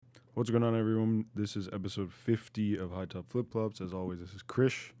What's going on, everyone? This is episode 50 of High Top Flip Flops. As always, this is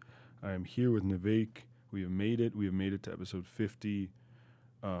Krish. I am here with Nivek. We have made it. We have made it to episode 50.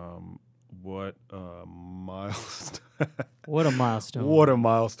 What a milestone! What a milestone. What a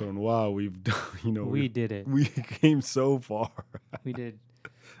milestone! Wow, we've done. We did it. We came so far. We did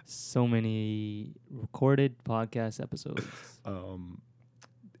so many recorded podcast episodes.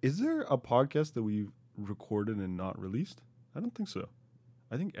 Is there a podcast that we've recorded and not released? I don't think so.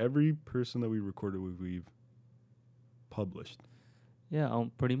 I think every person that we recorded with, we've published. Yeah,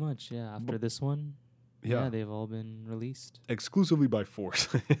 pretty much. Yeah, after this one, Yeah, they've all been released. exclusively by force.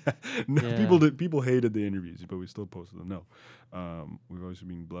 No, Yeah. people hated the interviews, but we still posted them. No, we've always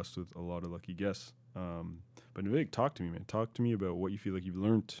been blessed with a lot of lucky guests. But Nivek, talk to me, man. Talk to me about what you feel like you've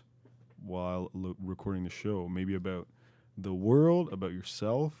learned while recording the show. Maybe about the world, about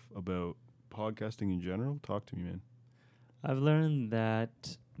yourself, about podcasting in general. Talk to me, man. I've learned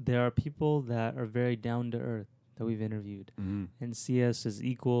that there are people that are very down to earth that we've interviewed Mm-hmm. and see us as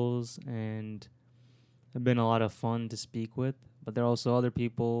equals and have been a lot of fun to speak with. But there are also other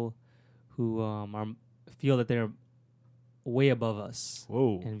people who feel that they're way above us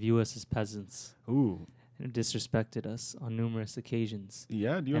Whoa. and view us as peasants Ooh. and disrespected us on numerous occasions.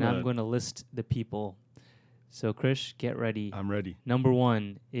 Yeah. Do you And I'm want going to list the people. So, Krish, get ready. I'm ready. Number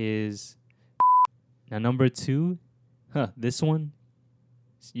one is. Now, number two, this one,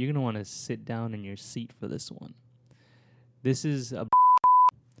 you're going to want to sit down in your seat for this one. This is a.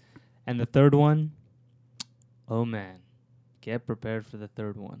 And the third one, oh man, get prepared for the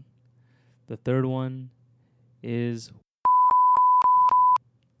third one. The third one is.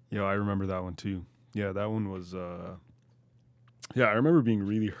 Yeah, I remember that one too. Yeah, that one was. Yeah, I remember being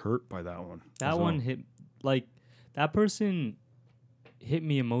really hurt by that one. That as one well. hit. Like, that person hit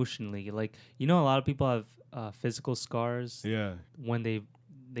me emotionally. Like, a lot of people have physical scars Yeah. when they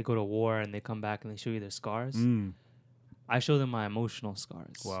go to war and they come back and they show you their scars. Mm. I show them my emotional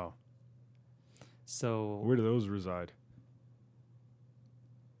scars. Wow. So Where do those reside?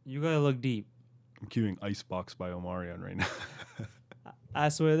 you gotta look deep. I'm queuing Icebox by Omarion right now. I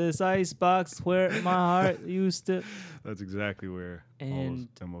swear this icebox where my heart used to. That's exactly where all those And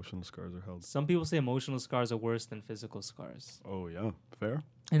emotional scars are held. some people say emotional scars are worse than physical scars, Oh yeah, fair.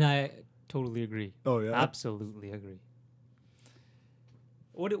 and I totally agree. Oh yeah. Absolutely agree.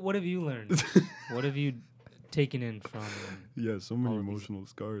 What have you learned? What have you taken in from Yeah, so many all of these- emotional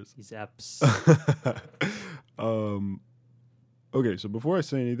scars. these eps? Okay, so before I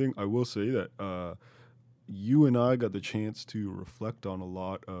say anything, I will say that you and I got the chance to reflect on a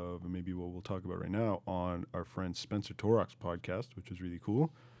lot of maybe what we'll talk about right now on our friend Spencer Torok's podcast, which is really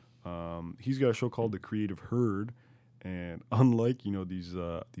cool. He's got a show called The Creative Herd, and unlike these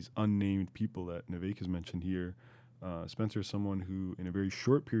unnamed people that Nivek has mentioned here, Spencer is someone who, in a very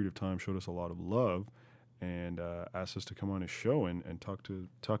short period of time, showed us a lot of love and asked us to come on his show and talk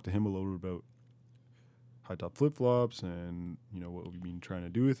to him a little bit about High Top Flip Flops and what we've been trying to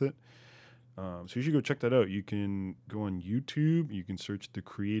do with it. So you should go check that out. You can go on YouTube. You can search The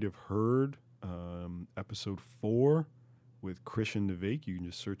Creative Herd, episode 4 with Krish and Nivek. You can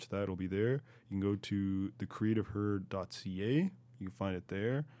just search that. It'll be there. You can go to thecreativeherd.ca. You can find it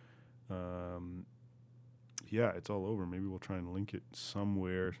there. Yeah, it's all over. Maybe we'll try and link it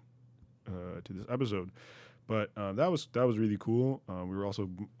somewhere to this episode. But that was really cool. We were also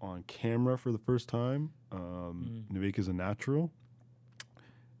on camera for the first time. Nivek is a natural.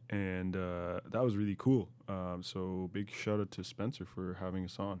 And that was really cool. So big shout out to Spencer for having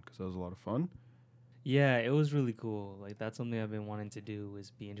us on because that was a lot of fun. Yeah, it was really cool. Like, that's something I've been wanting to do,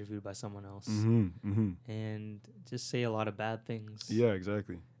 is be interviewed by someone else and just say a lot of bad things. Yeah,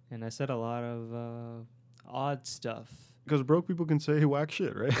 exactly. And I said a lot of odd stuff. Because broke people can say whack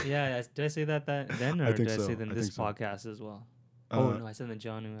shit, right? Yeah, did I say that then, or I think did I so. say that in I this think so. podcast as well? No, I said in the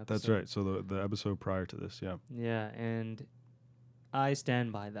Janu episode. That's right. So the episode prior to this, yeah. Yeah, and I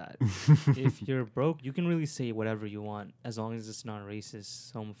stand by that. If you're broke, you can really say whatever you want as long as it's not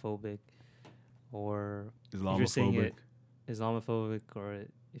racist, homophobic, or if you're saying Islamophobic. it Islamophobic, or if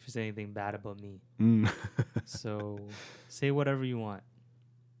you're saying anything bad about me. Mm. So say whatever you want,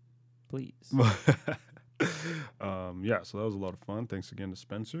 please. Yeah, so that was a lot of fun. Thanks again to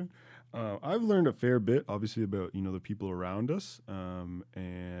Spencer. I've learned a fair bit, obviously, about the people around us,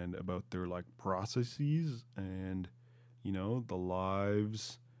 and about their processes and the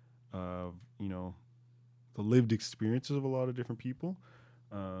lives of the lived experiences of a lot of different people.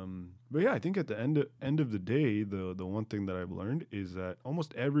 But yeah, I think at the end of the day, the one thing that I've learned is that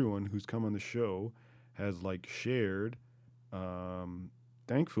almost everyone who's come on the show has shared,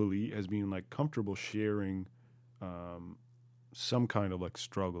 thankfully, has been comfortable sharing some kind of like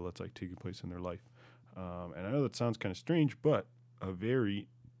struggle that's like taking place in their life. And I know that sounds kind of strange, but a very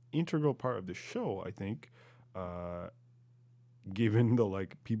integral part of the show, I think, given the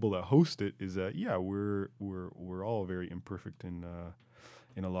like people that host it, is that we're all very imperfect in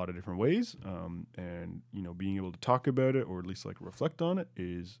a lot of different ways, and being able to talk about it or at least like reflect on it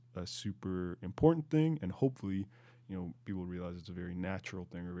is a super important thing, and hopefully people realize it's a very natural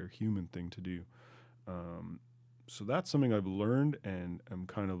thing or a very human thing to do. So that's something I've learned, and I'm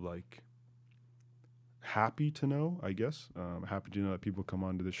kind of like happy to know, I guess. Happy to know that people come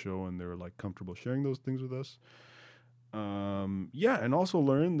onto the show and they're like comfortable sharing those things with us. And also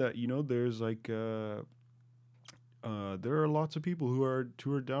learn that there's like there are lots of people who are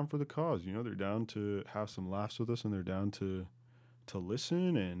down for the cause. They're down to have some laughs with us, and they're down to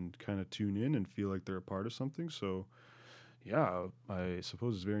listen and kind of tune in and feel like they're a part of something. So I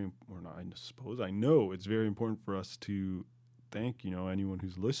suppose it's very, or not, I suppose I know it's very important for us to thank anyone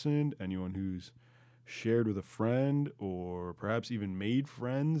who's listened, anyone who's shared with a friend, or perhaps even made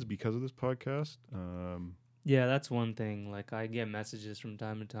friends because of this podcast. Yeah, that's one thing. Like, I get messages from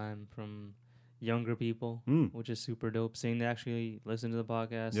time to time from younger people, which is super dope, saying they actually listen to the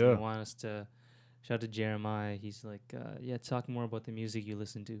podcast and want us to. Shout out to Jeremiah. He's like, talk more about the music you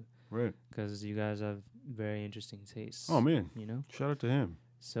listen to. Right. Because you guys have very interesting tastes. Oh, man. Shout out to him.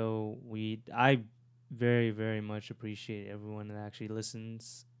 So I very, very much appreciate everyone that actually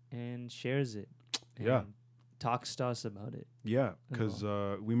listens and shares it. And talks to us about it. Yeah, because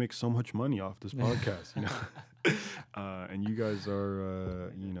we make so much money off this podcast, and you guys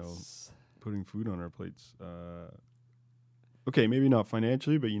are, putting food on our plates. Okay, maybe not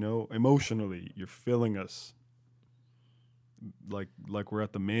financially, but emotionally, you're filling us like we're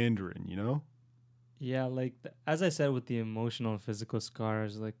at the Mandarin, Yeah, like as I said with the emotional and physical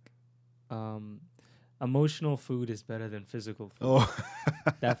scars, like emotional food is better than physical food. Oh,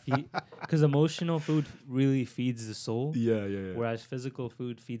 because emotional food really feeds the soul. Yeah. Whereas physical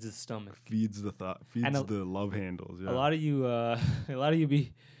food feeds the stomach, feeds the thought, feeds the love handles. Yeah. A lot of you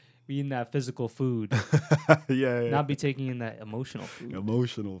be eating that physical food. Not be taking in that emotional food.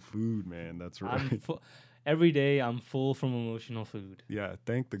 Emotional food, man. That's right. Every day I'm full from emotional food. Yeah.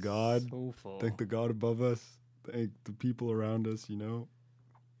 Thank the God. So full. Thank the God above us. Thank the people around us.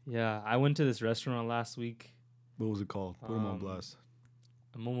 Yeah, I went to this restaurant last week. What was it called? Put them on blast.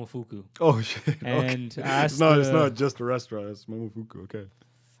 Momofuku. Oh shit! And okay. It's not just a restaurant. It's Momofuku. Okay.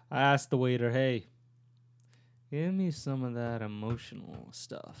 I asked the waiter, "Hey, give me some of that emotional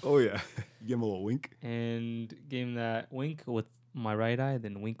stuff." Oh yeah, you give him a little wink. And gave him that wink with my right eye,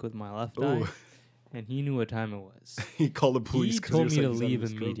 then wink with my left eye. And he knew what time it was. He called the police. He told me to leave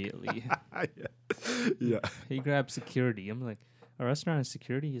immediately. Yeah. He grabbed security. I'm like, a restaurant has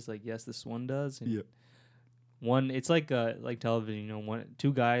security? He's like, yes, this one does. And one, it's like television.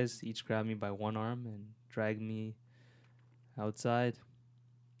 Two guys each grabbed me by one arm and dragged me outside.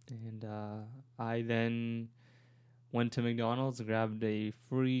 And I then went to McDonald's and grabbed a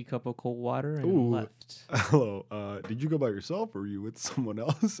free cup of cold water and left. Hello. Did you go by yourself, or were you with someone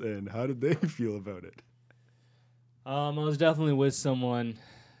else? And how did they feel about it? I was definitely with someone,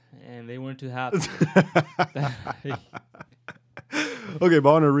 and they weren't too happy. Okay,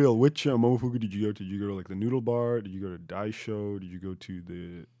 but on a real, which Momofuku did you go to? Did you go to like the noodle bar? Did you go to Daisho? Did you go to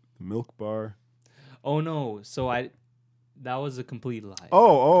the milk bar? Oh no! So that was a complete lie.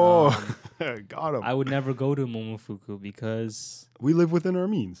 Got him. I would never go to Momofuku because we live within our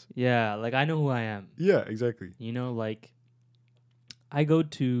means. Yeah, like I know who I am. Yeah, exactly. Like I go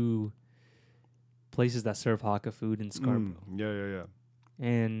to places that serve Hakka food in Scarborough. Yeah.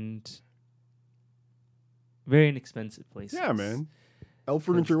 And very inexpensive places. Yeah, man. L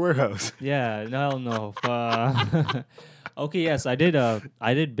Furniture Warehouse. Yeah, no. Okay, yes, I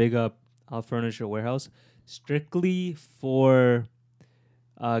did big up L Furniture Warehouse strictly for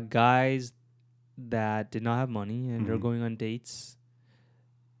guys that did not have money and are going on dates.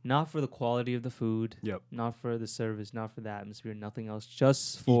 Not for the quality of the food. Yep. Not for the service, not for the atmosphere, nothing else.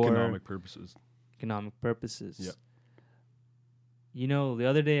 Just for economic purposes. Yep. The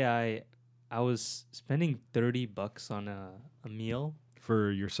other day I was spending $30 on a meal.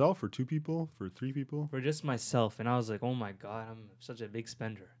 For yourself, for two people, for three people? For just myself. And I was like, oh my God, I'm such a big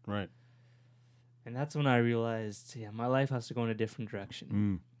spender. Right. And that's when I realized, my life has to go in a different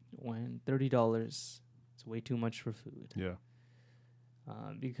direction. When $30 is way too much for food. Yeah.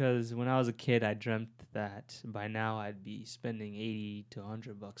 Because when I was a kid, I dreamt that by now I'd be spending $80 to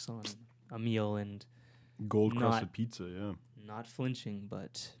 $100 on a meal and gold crusted pizza, yeah. Not flinching,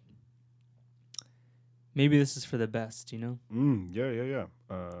 but maybe this is for the best, Yeah. Even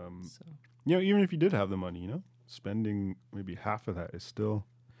if you did have the money, spending maybe half of that is still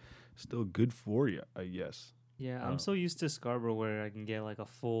good for you, I guess. Yeah, I'm so used to Scarborough where I can get like a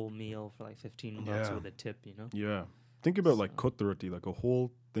full meal for like $15 Yeah. with a tip, you know? Yeah. Think about like So- koth roti. Like a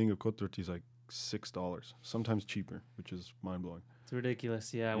whole thing of koth roti is like $6, sometimes cheaper, which is mind blowing. It's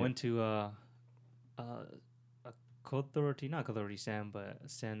ridiculous. Yeah, I Yeah. went to a koth-roti, not koth-roti stand, but a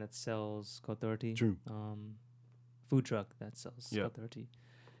stand that sells koth-roti. True. Food truck that sells Yeah. koth-roti.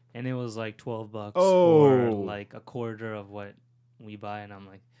 And it was like $12 Oh. for like a quarter of what we buy, and I'm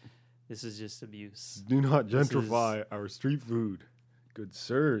like, this is just abuse. Do not This gentrify our street food. Good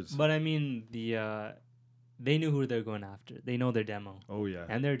sirs. But I mean, they knew who they're going after. They know their demo. Oh, yeah.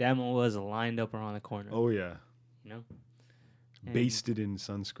 And their demo was lined up around the corner. Oh, yeah. You know? And Basted in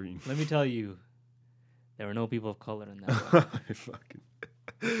sunscreen. let me tell you, there were no people of color in that one. Fucking.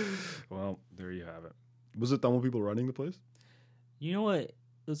 Well, there you have it. Was it Tamil people running the place? You know what? It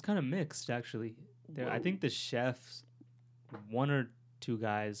was kind of mixed, actually. I think the chefs, one or two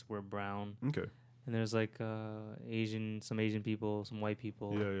guys were brown. Okay. And there's like some Asian people, some white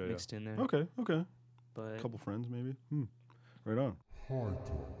people Yeah. mixed in there. Okay. But A couple friends, maybe. Right on.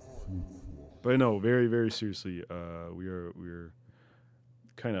 But no, very, very seriously, we're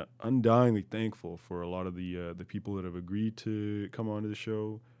kind of undyingly thankful for a lot of the people that have agreed to come onto the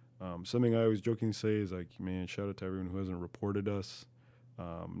show. Something I always jokingly say is like, man, shout out to everyone who hasn't reported us.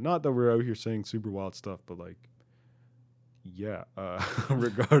 Not that we're out here saying super wild stuff, but like, yeah,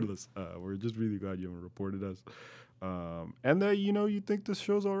 regardless, we're just really glad you haven't reported us. And that, you think this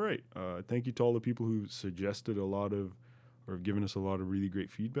show's all right. Thank you to all the people who suggested a lot of, or have given us a lot of really great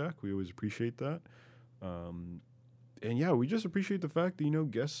feedback. We always appreciate that. And yeah, we just appreciate the fact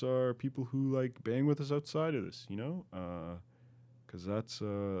that, guests are people who like bang with us outside of this, because that's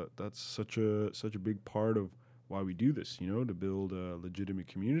such a big part of why we do this, to build a legitimate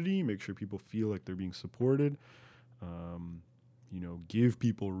community, make sure people feel like they're being supported, give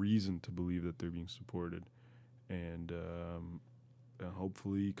people reason to believe that they're being supported, and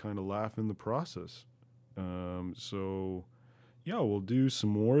hopefully kind of laugh in the process. So yeah, we'll do some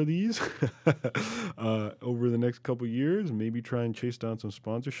more of these over the next couple years. Maybe try and chase down some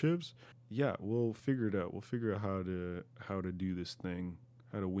sponsorships. Yeah, we'll figure it out. We'll figure out how to do this thing,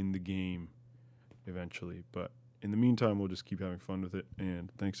 how to win the game eventually. But in the meantime, we'll just keep having fun with it.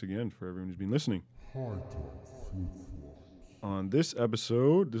 And thanks again for everyone who's been listening. On this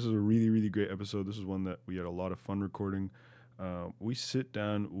episode, this is a really, really great episode. This is one that we had a lot of fun recording. We sit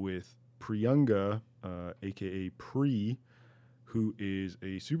down with Priyanka, a.k.a. Pri, who is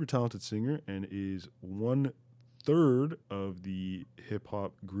a super talented singer and is 1/3 of the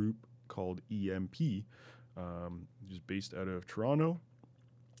hip-hop group called EMP, which is based out of Toronto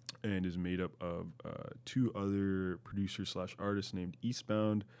and is made up of two other producers/artists named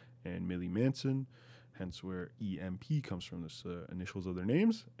Eastbound and Millie Manson, hence where EMP comes from, this initials of their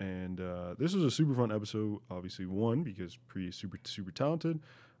names. And this was a super fun episode, obviously, one, because Pri is super, super talented,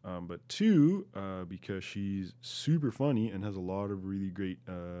 but two, because she's super funny and has a lot of really great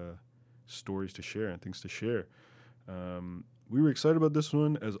stories to share and things to share. We were excited about this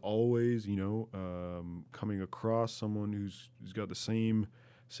one, as always, coming across someone who's got the same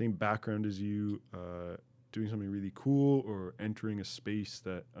background as you, doing something really cool or entering a space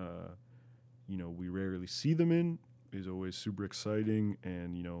that, we rarely see them in, is always super exciting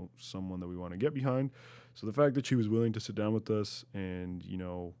and, someone that we want to get behind. So the fact that she was willing to sit down with us and,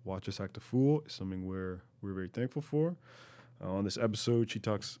 watch us act a fool is something we're very thankful for. On this episode, she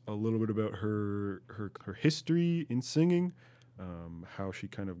talks a little bit about her history in singing, how she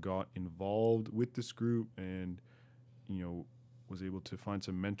kind of got involved with this group and, was able to find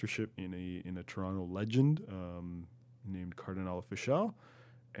some mentorship in a Toronto legend named Cardinal Official,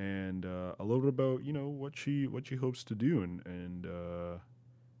 and a little bit about what she hopes to do and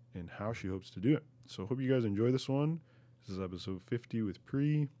how she hopes to do it. So hope you guys enjoy this one. This is episode 50 with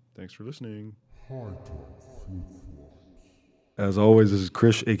Pri. Thanks for listening. As always, this is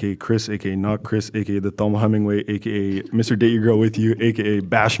Chris, aka Chris, aka not Chris, aka the Thelma Hemingway, aka Mr. Date Your Girl With You, aka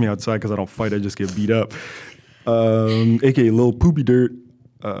Bash Me Outside because I don't fight, I just get beat up, aka Lil Poopy Dirt,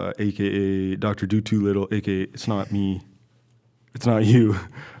 aka Dr. Do Too Little, aka It's Not Me, it's not you.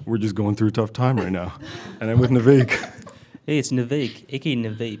 We're just going through a tough time right now. And I'm with Navik. Hey, it's Navik, aka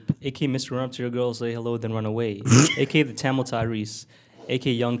Navape, aka Mr. Run Up to Your Girl, Say Hello, Then Run Away, aka the Tamil Tyrese,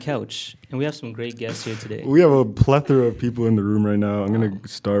 aka Young Couch. And we have some great guests here today. We have a plethora of people in the room right now. I'm going to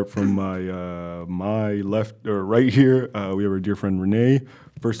start from my left or right here. We have our dear friend Renee,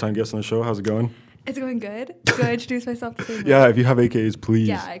 first time guest on the show. How's it going? It's going good. Do I introduce myself the same way? Yeah, if you have AKAs, please.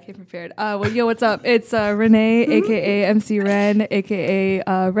 Yeah, I came prepared. Yo, what's up? It's Renee, aka MC Ren,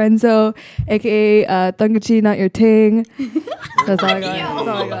 aka Renzo, aka Thungachi, not your ting. That's all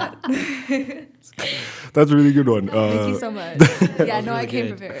I got. That's a really good one. Thank you so much. Yeah, no, I came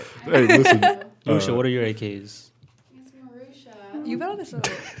good. prepared. Hey, listen. Marusha, what are your AKs? It's Marusha. You've been on the show.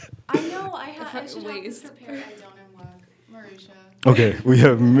 I know. I should have Waste. this prepared. I don't have luck. Marusha. Okay, we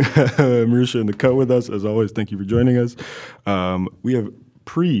have Marusha in the cut with us. As always, thank you for joining us. We have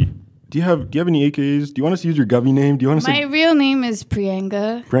Pri. Do you have any AKAs? Do you want us to use your Govy name? Do you want us My to... real name is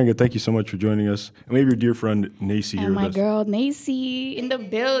Priyanka. Pranga, thank you so much for joining us. And we have your dear friend, Nacy, here And with my us. girl Nacy in the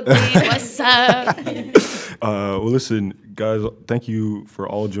building. What's up? Well, listen, guys, thank you for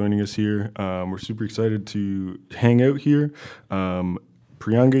all joining us here. We're super excited to hang out here.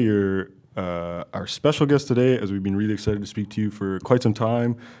 Priyanka, you're our special guest today, as we've been really excited to speak to you for quite some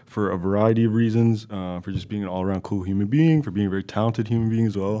time, for a variety of reasons, for just being an all-around cool human being, for being a very talented human being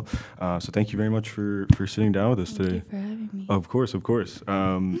as well. So thank you very much for sitting down with us today. Thank you for having me. Of course, of course.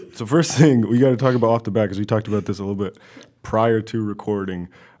 So first thing we got to talk about off the bat, because we talked about this a little bit prior to recording.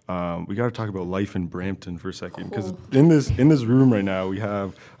 We got to talk about life in Brampton for a second, because in this room right now we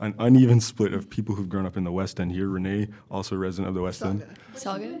have an uneven split of people who've grown up in the West End here. Renee, also a resident of the West End.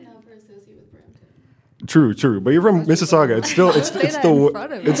 Saga? True. But you're from Mississauga. It's still Say that in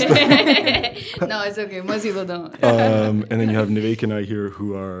front of me. No, it's okay. Most people don't. and then you have Nivek and I here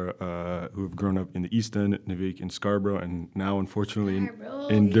who have grown up in the East End. Nivek in Scarborough, and now unfortunately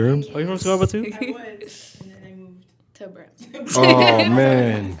in Durham. Oh, you're from Scarborough too? I was, and then I moved. To Brampton. Oh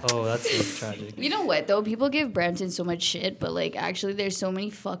man. Oh, that's tragic. You know what though? People give Brampton so much shit, but like actually there's so many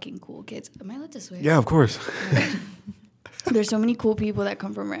fucking cool kids. Am I allowed to swear? Yeah, of course. There's so many cool people that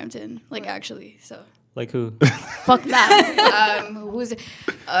come from Brampton. Like actually, so Like who? fuck that. Who's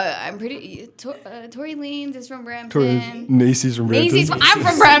I'm pretty Tori Leans is from Brampton. Nacy's from Brampton. Macy's I'm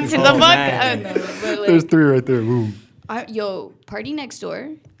from Brampton, Oh, the fuck? man. I don't know. But like, There's three right there. Boom. yo, party next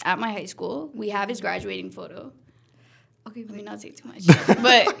door at my high school. We have his graduating photo. Okay, Let me not say too much.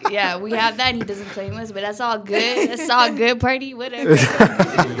 But yeah, we have that. He doesn't claim us, but that's all good. That's all good. Party, whatever.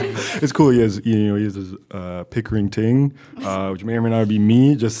 It's cool. He has his Pickering ting, which may or may not be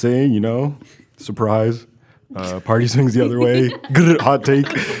me. Just saying, surprise. Party swings the other way. Good hot take.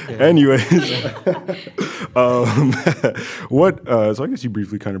 Anyways, so I guess you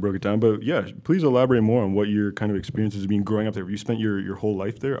briefly kind of broke it down, but yeah, please elaborate more on what your kind of experiences have been growing up there. Have you spent your whole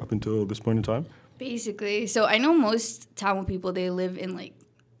life there up until this point in time? Basically. So I know most Tamil people, they live in like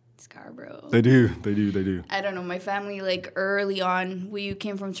Scarborough. They do. I don't know. My family, like early on, we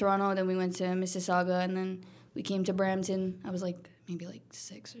came from Toronto, then we went to Mississauga, and then we came to Brampton. I was like maybe like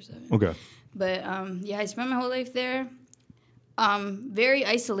 6 or 7. Okay. But yeah, I spent my whole life there. Very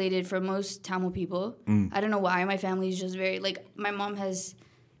isolated from most Tamil people. I don't know why. My family is just very like. My mom has.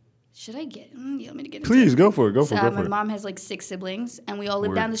 Should I get? You want me to get? Please into it? go for it. Go for My it. mom has like 6 siblings, and we all live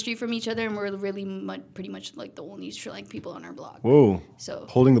Word. down the street from each other, and we're really pretty much like the only like people on our block. Whoa. So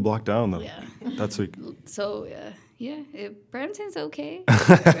Holding the block down though. yeah. That's like. So Brampton's okay.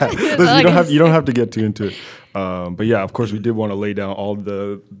 Listen, you don't have to get too into it. But yeah, of course, we did want to lay down all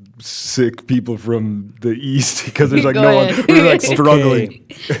the sick people from the East because there's like Go no one. ahead. We were like struggling.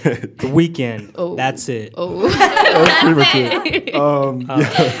 The Weekend. Oh. That's it. Oh, That's pretty much it.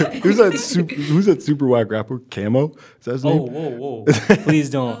 Yeah. Who's that super whack rapper? Camo? Is that his Oh, name? whoa. Please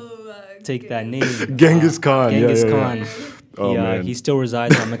don't take that name. Genghis Khan. Genghis yeah. Khan. Oh, man. He still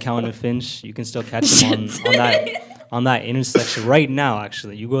resides on McCowan and Finch. You can still catch him on that intersection right now.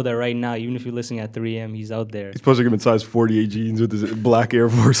 Actually, you go there right now. Even if you're listening at 3 a.m., he's out there. He's posting him in size 48 jeans with his black Air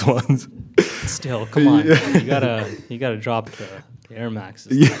Force Ones. Still, come on, you gotta drop the Air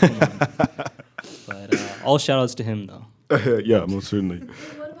Maxes. Yeah. Come on. But all shout outs to him though. Yeah, most certainly.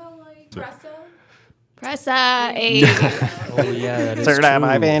 What about like Pressa? Pressa. Hey. Oh yeah, that is true. I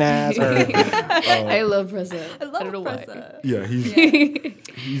love Pressa. I love don't know why. Pressa. Yeah,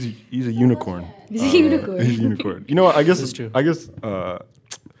 he's a unicorn. He's a unicorn. He's a unicorn. You know what? I guess That's true.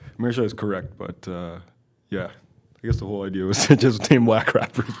 Marisha is correct, but yeah, I guess the whole idea was to just name whack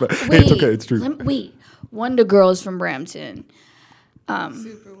rappers. But hey, it's okay. It's true. Wait, Wonder Girl's from Brampton.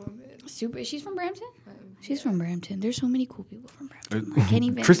 Superwoman. She's from Brampton? She's from Brampton. There's so many cool people from Brampton. I can't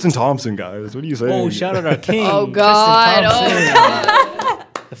even. Tristan Thompson, guys. What are you saying? Oh, shout out our king. Oh, Tristan God. Thompson.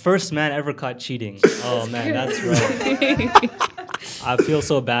 The first man ever caught cheating. Oh man, that's rough. I feel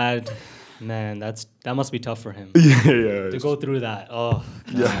so bad. Man, that must be tough for him Yeah. to go through that. Oh,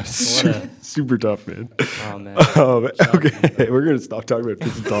 Yeah, What super tough, man. Oh man. Okay, we're gonna stop talking about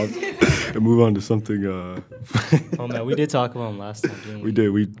Tristan Thompson and move on to something. Oh man, we did talk about him last time, didn't we? We did.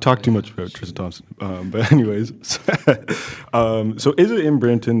 We talked too much about Tristan Thompson. But anyways, so is it in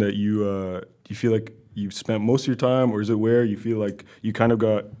Brampton that you feel like you've spent most of your time, or is it where you feel like you kind of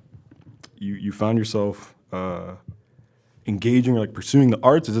got you found yourself engaging or like pursuing the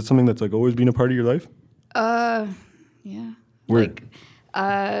arts? Is it something that's like always been a part of your life? Yeah.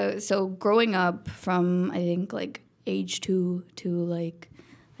 Where? So growing up from I think like age 2 to like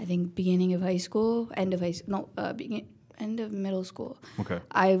I think beginning of high school, end of end of middle school. Okay.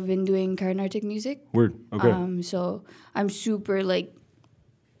 I've been doing Carnatic music. Word. Okay. So I'm super like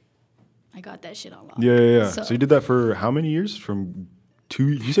I got that shit on lock. Yeah. So you did that for how many years? From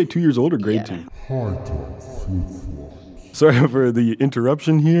 2? Did you say 2 years old or grade Yeah. 2? Sorry for the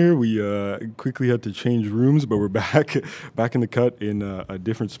interruption here. We quickly had to change rooms, but we're back in the cut in a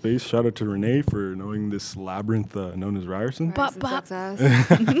different space. Shout out to Renee for knowing this labyrinth known as Ryerson. Honestly.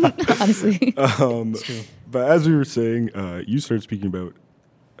 It's true. But as we were saying, you started speaking about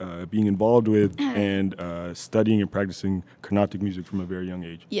being involved with and studying and practicing Carnatic music from a very young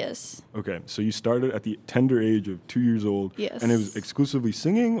age. Yes. Okay, so you started at the tender age of 2 years old. Yes. And it was exclusively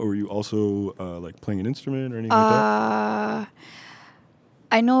singing, or were you also like playing an instrument or anything like that?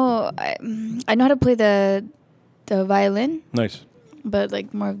 I know how to play the violin, Nice. but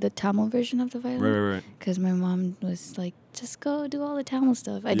like more of the Tamil version of the violin. Right. Because my mom was like, just go do all the Tamil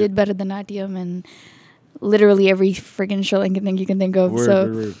stuff. I Yeah. did better than Natyam and literally every friggin' Sri Lankan thing you can think of.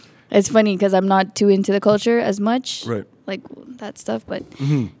 Word. It's funny because I'm not too into the culture as much, Right. like that stuff. But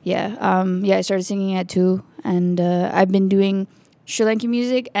Mm-hmm. yeah, I started singing at 2, and I've been doing Sri Lankan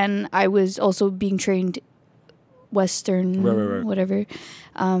music, and I was also being trained Western, Right. whatever,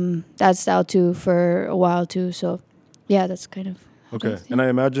 that style too for a while too. So yeah, that's kind of how it Okay. is, yeah. And I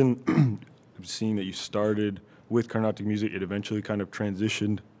imagine seeing that you started with Carnatic music, it eventually kind of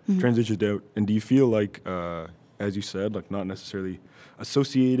transitioned out. And do you feel like, as you said, like not necessarily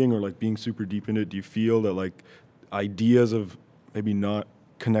associating or like being super deep in it, do you feel that like ideas of maybe not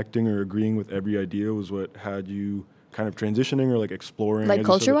connecting or agreeing with every idea was what had you kind of transitioning or like exploring? Like as you said,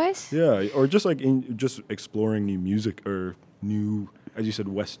 culture-wise? Yeah, or just like just exploring new music or new, as you said,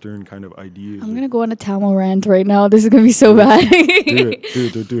 Western kind of ideas. I'm gonna go on a Tamil rant right now. This is gonna be so bad. Do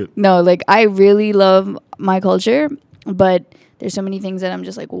it. No, like I really love my culture, but there's so many things that I'm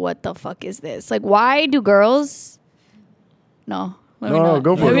just like, what the fuck is this? Like, why do girls? No, let me No, not.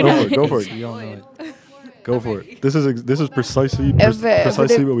 go for Let it. me not. Go for it. We all know it. Go for it. This is precisely For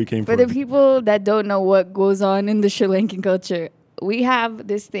what we came For for. the people that don't know what goes on in the Sri Lankan culture, we have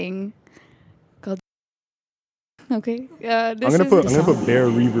this thing called. Okay, I'm gonna put bare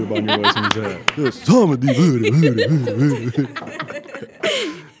reverb on your voice when you say that.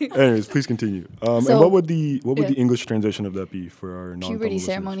 Anyways, please continue. And So- what would the yeah. English translation of that be for our non puberty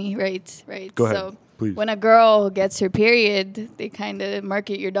ceremony, right? Go ahead, So please. when a girl gets her period, they kind of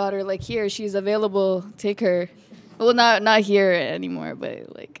market your daughter like, here, she's available, take her. Well, not here anymore,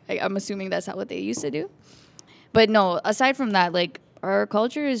 but like I'm assuming that's not what they used to do. But no, aside from that, like our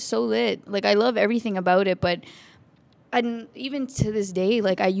culture is so lit. Like I love everything about it, but and even to this day,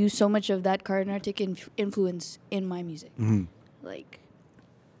 like I use so much of that Carnatic influence in my music. Mhm. Like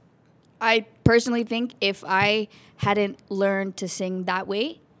I personally think if I hadn't learned to sing that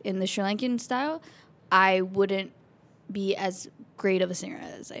way in the Sri Lankan style, I wouldn't be as great of a singer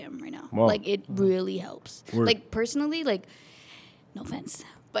as I am right now. Wow. Like it really helps. Word. Like personally, like no offense,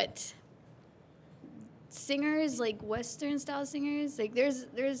 but singers like Western style singers, like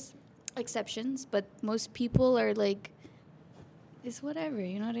there's exceptions, but most people are like it's whatever,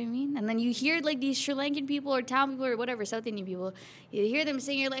 you know what I mean? And then you hear like these Sri Lankan people or town people or whatever, South Indian people, you hear them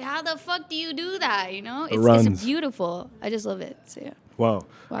sing, you're like, how the fuck do you do that? You know? It's runs. beautiful. I just love it. So yeah. Wow.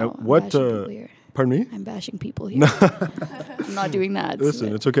 Wow. And what? I'm bashing people here. Pardon me. I'm bashing people here. I'm not doing that. Listen,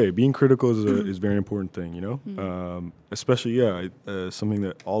 but- it's okay. Being critical is a very important thing, you know. Especially, something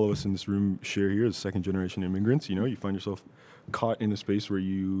that all of us in this room share here as second generation immigrants. You know, you find yourself caught in a space where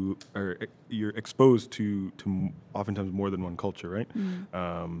you're exposed to oftentimes more than one culture, right?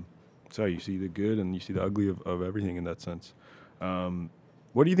 So you see the good and you see the ugly of everything in that sense.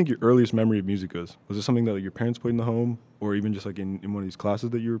 What do you think your earliest memory of music is? Was it something that like, your parents played in the home, or even just like in one of these classes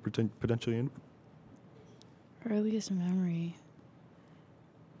that you were potentially in? Earliest memory.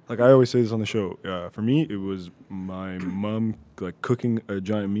 Like I always say this on the show. For me, it was my mom like cooking a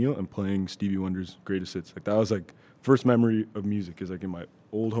giant meal and playing Stevie Wonder's greatest hits. Like that was like first memory of music is like in my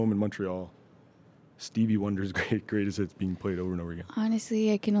old home in Montreal. Stevie Wonder's greatest hits being played over and over again.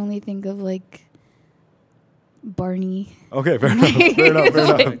 Honestly, I can only think of like Barney. Okay, fair enough. Fair enough.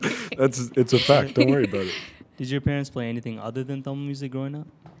 Fair enough. It's a fact. Don't worry about it. Did your parents play anything other than Tamil music growing up?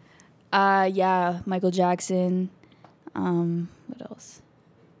 Yeah, Michael Jackson. What else?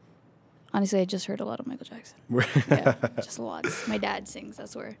 Honestly, I just heard a lot of Michael Jackson. Yeah, just lots. My dad sings.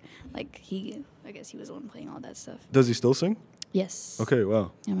 That's where, like, I guess he was the one playing all that stuff. Does he still sing? Yes. Okay,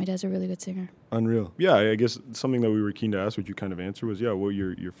 wow. Yeah, my dad's a really good singer. Unreal. Yeah, I guess something that we were keen to ask, which you kind of answered, was what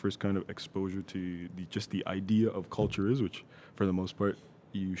your first kind of exposure to just the idea of culture is, which for the most part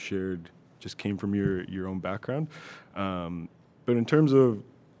you shared just came from your own background. But in terms of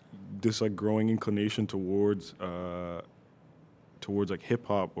this like growing inclination towards like hip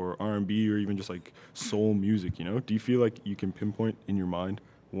hop or R&B or even just like soul music, do you feel like you can pinpoint in your mind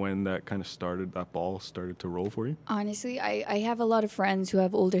when that kind of that ball started to roll for you? Honestly, I have a lot of friends who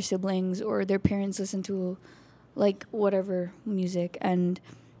have older siblings or their parents listen to like whatever music, and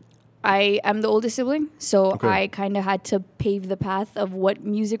I am the oldest sibling, so Okay. I kind of had to pave the path of what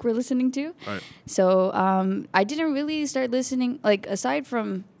music we're listening to. Right. So I didn't really start listening, like, aside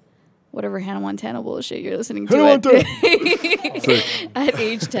from whatever Hannah Montana bullshit you're listening to at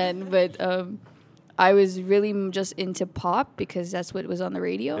age 10. But I was really just into pop because that's what was on the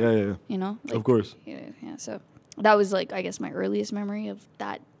radio. Yeah. You know? Of course. Yeah. So that was, like, I guess my earliest memory of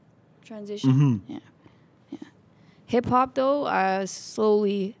that transition. Mm-hmm. Yeah. Hip-hop, though,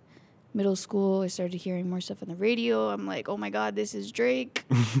 slowly... Middle school, I started hearing more stuff on the radio. I'm like, oh my God, this is Drake.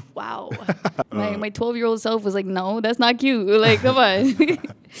 Wow. My 12-year-old self was like, no, that's not cute. Like, come on.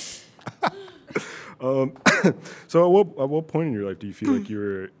 So at what point in your life do you feel like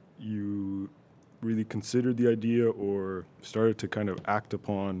you really considered the idea or started to kind of act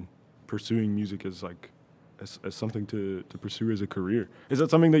upon pursuing music as like as something to pursue as a career? Is that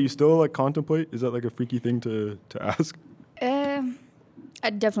something that you still like contemplate? Is that like a freaky thing to ask? I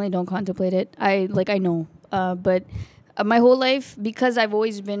definitely don't contemplate it. I know. But my whole life, because I've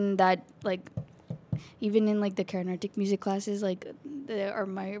always been that, like, even in, like, the Carnatic music classes, like,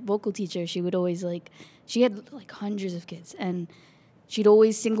 my vocal teacher, she would always, like, she had, like, hundreds of kids. And she'd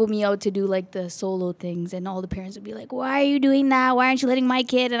always single me out to do, like, the solo things. And all the parents would be like, why are you doing that? Why aren't you letting my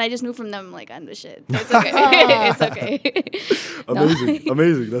kid? And I just knew from them, like, I'm the shit. It's okay. It's okay.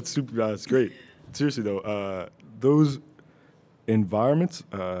 Amazing. That's super. That's great. Seriously, though, those environments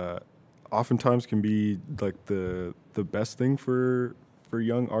oftentimes can be like the best thing for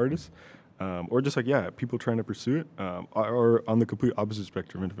young artists, or just like people trying to pursue it, or on the complete opposite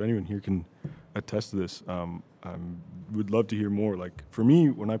spectrum. And if anyone here can attest to this, I would love to hear more. Like for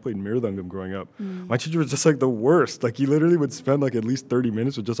me, when I played Mirdangam growing up, my teacher was just like the worst. Like he literally would spend like at least 30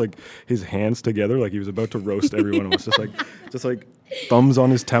 minutes with just like his hands together, like he was about to roast everyone. It was just like thumbs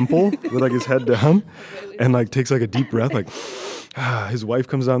on his temple with like his head down, and like takes like a deep breath, like. His wife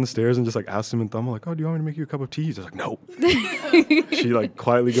comes down the stairs and just like asks him in Tamil, like, oh, do you want me to make you a cup of tea? He's just like, no. She like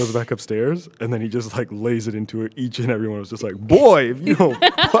quietly goes back upstairs, and then he just like lays it into it. Each and everyone was just like, boy, if you don't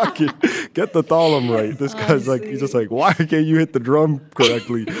fucking get the thalam right. This guy's like, he's just like, why can't you hit the drum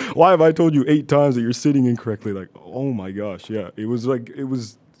correctly? Why have I told you 8 times that you're sitting incorrectly? Like, oh my gosh, yeah. It was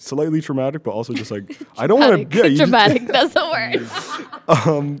slightly traumatic, but also just like, I don't want to. Yeah, dramatic. That's the word.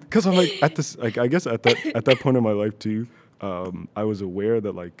 Because I'm like at this, like I guess at that point in my life too. I was aware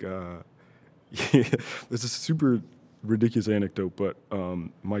that like this is a super ridiculous anecdote, but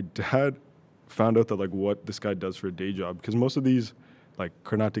my dad found out that like what this guy does for a day job, because most of these like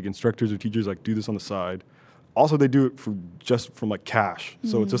Carnatic instructors or teachers like do this on the side. Also, they do it from like cash,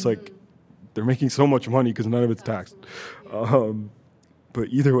 so it's just like they're making so much money because none of it's taxed. But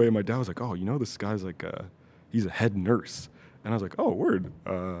either way, my dad was like, "Oh, this guy's like he's a head nurse," and I was like, "Oh, word."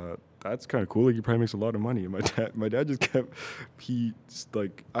 That's kind of cool. Like he probably makes a lot of money. And my dad just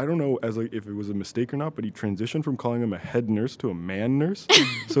like, I don't know as like if it was a mistake or not, but he transitioned from calling him a head nurse to a man nurse.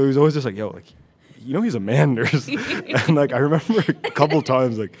 So he was always just like, yo, like, he's a man nurse. And like I remember a couple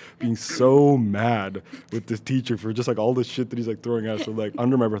times like being so mad with this teacher for just like all this shit that he's like throwing at us. So like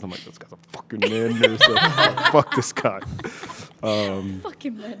under my breath, I'm like, this guy's a fucking man nurse. Like, fuck this guy.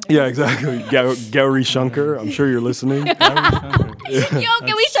 Fucking man. Yeah, exactly. Gauri Shankar, I'm sure you're listening. Yo,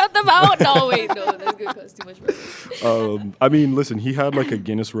 can we shut them out? No, wait, no, that's gonna cost too much money. I mean, listen, he had like a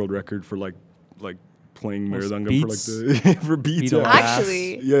Guinness World Record for like playing Mirdangam for like for beats. Yeah.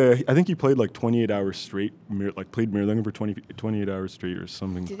 Actually, yeah, I think he played like 28 hours straight. Played Mirdangam for 28 hours straight or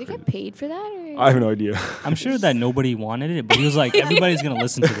something. do they get paid for that? Or? I have no idea. I'm sure that nobody wanted it, but he was like, everybody's going to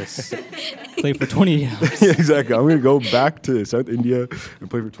listen to this. Play for 28 hours. Yeah, exactly. I'm going to go back to South India and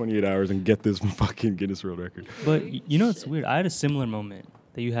play for 28 hours and get this fucking Guinness World Record. But it's weird. I had a similar moment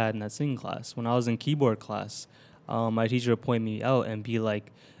that you had in that singing class. When I was in keyboard class, my teacher would point me out and be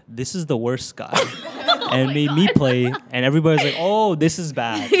like, this is the worst guy. and made me play, and everybody's like, "Oh, this is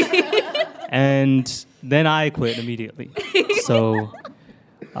bad," and then I quit immediately. So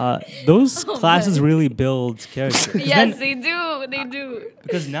those classes really build character. 'Cause Yes, then- they do. They do.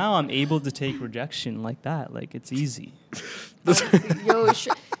 because now I'm able to take rejection like that. Like it's easy. Yo,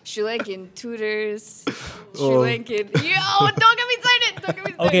 Sri Lankan tutors. Sri Lankan. Yo, don't get me started. Don't get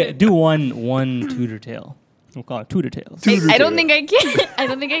me started. Okay, do one tutor tale. We'll call it tutor tales. I don't think I can. I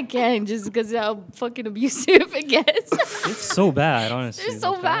don't think I can just because how fucking abusive it gets. It's so bad, honestly. They're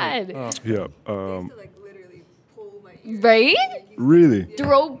so Like, bad. oh. Yeah. like literally pull my ear. Right? Really?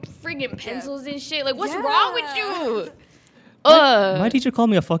 Throw friggin' pencils and shit. Like, what's Yeah. wrong with you? My teacher called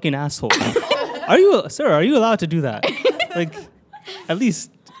me a fucking asshole. Are you, sir? Are you allowed to do that? Like, at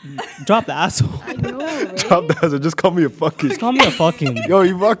least drop the asshole. I know, right? Stop that. Just call me a fucking. Just call me a fucking. Yo,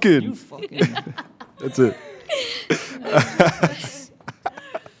 you fucking. You fucking. That's it.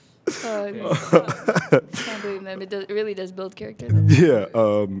 Can't blame them. It really does build character. though. Yeah.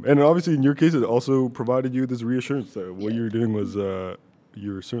 And obviously, in your case, it also provided you this reassurance that what you were doing was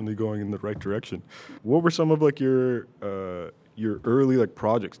you're certainly going in the right direction. What were some of like your early like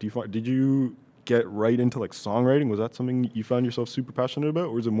projects? Did you get right into like songwriting? Was that something you found yourself super passionate about,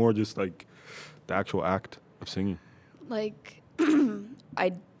 or is it more just like the actual act of singing? Like,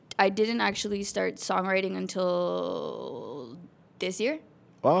 I didn't actually start songwriting until this year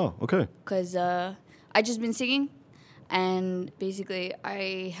Wow. Okay. because I just been singing, and basically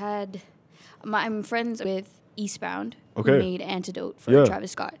I'm friends with Eastbound, Okay. who made Antidote for Yeah.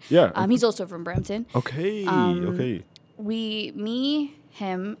 Travis Scott. Yeah. He's also from Brampton. Okay. Um, okay. Me,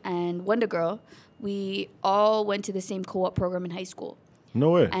 him, and Wonder Girl, we all went to the same co-op program in high school.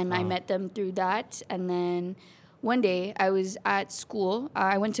 No way. And I met them through that. And then one day I was at school.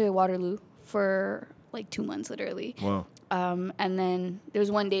 I went to Waterloo for like 2 months, literally. Wow. And then there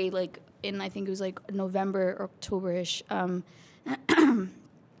was one day, like I think it was like November or October-ish.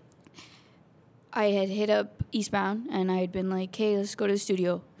 I had hit up Eastbound, and I had been like, "Hey, let's go to the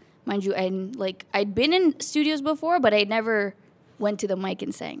studio." Mind you, and like I'd been in studios before, but I never went to the mic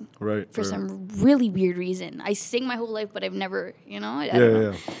and sang. Right. For right. some really weird reason. I sing my whole life, but I've never, I don't Yeah.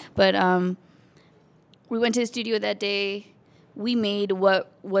 know. Yeah. But we went to the studio that day. We made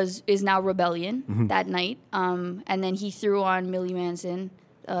what is now Rebellion Mm-hmm. that night. And then he threw on Millie Manson,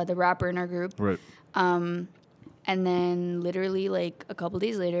 the rapper in our group. Right. And then literally like a couple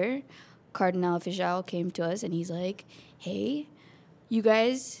days later, Cardinal Official came to us and he's like, "Hey, you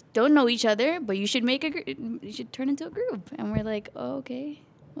guys don't know each other, but you should you should turn into a group." And we're like, "Oh, okay,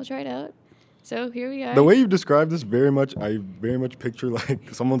 we'll try it out." So here we are. The way you described this, I very much picture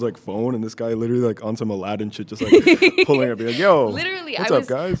like someone's like phone and this guy literally like on some Aladdin shit, just like pulling up, being like, "Yo, Literally, what's up,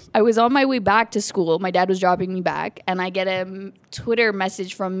 guys?" I was on my way back to school. My dad was dropping me back, and I get a Twitter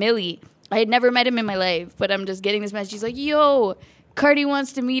message from Millie. I had never met him in my life, but I'm just getting this message. He's like, "Yo, Cardi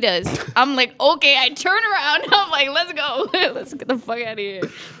wants to meet us." I'm like, "Okay." I turn around. I'm like, "Let's go. Let's get the fuck out of here.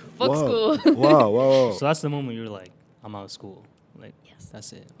 Fuck Wow. school." Wow. So that's the moment you're like, I'm out of school. Like, yes,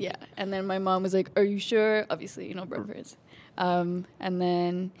 that's it. Yeah, and then my mom was like, "Are you sure?" Obviously, brown parents. And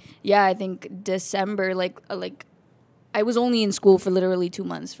then yeah, I think December, like I was only in school for literally 2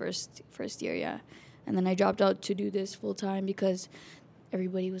 months first year, yeah, and then I dropped out to do this full time because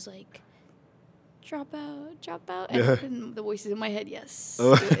everybody was like, "Drop out," and Yeah. then the voices in my head, "Yes,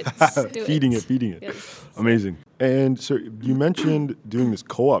 Oh. do it, do feeding it." it. Yes. Amazing. And so you mentioned doing this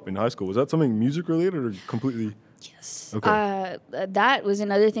co-op in high school. Was that something music related or completely? Yes. Okay. That was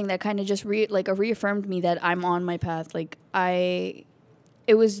another thing that kind of just reaffirmed me that I'm on my path. Like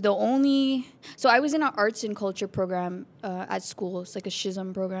it was the only. So I was in an arts and culture program at school. It's like a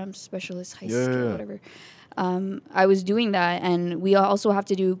SHISM program, specialist high skill, Yeah. whatever. I was doing that, and we also have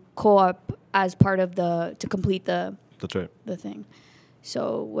to do co-op as part of to complete the That's right. thing.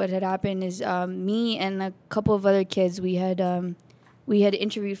 So what had happened is me and a couple of other kids, we had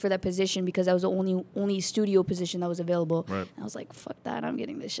interviewed for that position because that was the only studio position that was available. Right. And I was like, "Fuck that, I'm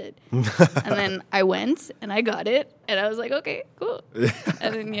getting this shit." And then I went and I got it, and I was like, "Okay, cool."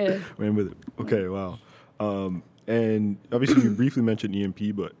 And then yeah, Ran with it. Okay, wow. And obviously you briefly mentioned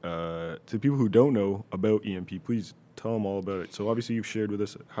EMP, but to people who don't know about EMP, please tell them all about it. So obviously you've shared with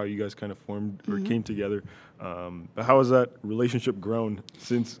us how you guys kind of formed or came together. But how has that relationship grown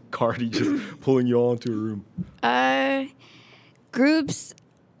since Cardi just pulling you all into a room? groups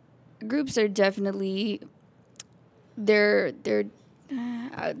are definitely they're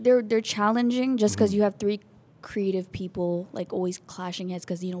challenging just because you have three creative people like always clashing heads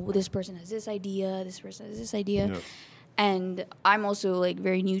because this person has this idea, this person has this idea. Yeah. And I'm also like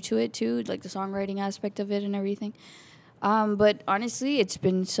very new to it too, like the songwriting aspect of it and everything. But honestly, it's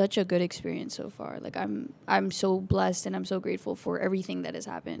been such a good experience so far. Like I'm so blessed and I'm so grateful for everything that has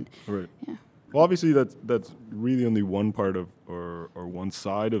happened. Right. Yeah. Well, obviously that's really only one part of or one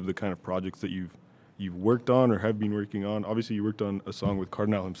side of the kind of projects that you've worked on or have been working on. Obviously, you worked on a song with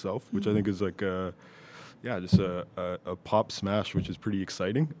Cardinal himself, which I think is like just a pop smash, which is pretty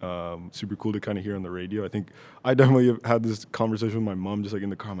exciting. Super cool to kind of hear on the radio. I think I definitely have had this conversation with my mom, just like in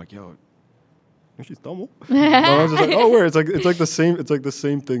the car. I'm like, yo, she's dumb. My mom's just like, oh, where? It's like the same. It's like the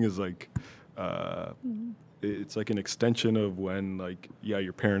same thing as like. It's like an extension of when, like, yeah,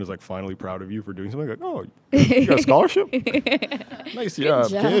 your parent is like finally proud of you for doing something. Like, oh, you got a scholarship? Nice, yeah,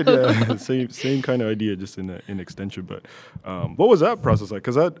 job. kid. Yeah, same kind of idea, just in extension. But what was that process like?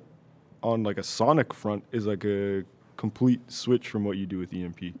 Because that, on like a sonic front, is like a complete switch from what you do with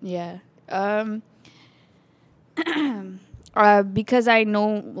EMP. Yeah. Because I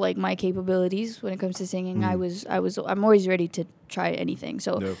know like my capabilities when it comes to singing, I'm always ready to try anything.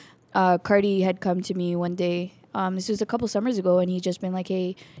 So. Yeah. Cardi had come to me one day. This was a couple summers ago, and he'd just been like,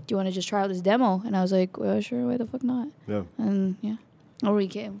 "Hey, do you want to just try out this demo?" And I was like, "Well, sure. Why the fuck not?" Yeah. And yeah, we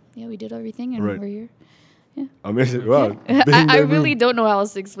came. Yeah, we did everything, and Right. we're here. Amazing. Wow. I really don't know how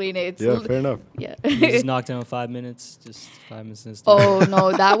else to explain it. It's Yeah, fair enough. yeah. You just knocked down 5 minutes, just 5 minutes in the Oh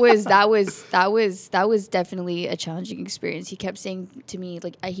no, that was definitely a challenging experience. He kept saying to me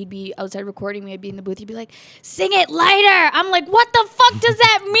like he'd be outside recording me, I'd be in the booth, he'd be like, "Sing it lighter." I'm like, "What the fuck does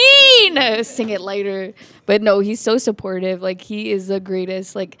that mean?" Sing it lighter. But no, he's so supportive. Like he is the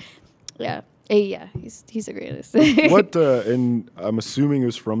greatest. Like yeah. He's the greatest. What and I'm assuming it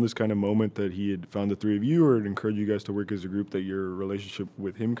was from this kind of moment that he had found the three of you, or had encouraged you guys to work as a group, that your relationship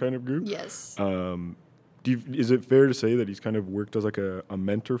with him kind of grew. Yes. Is it fair to say that he's kind of worked as like a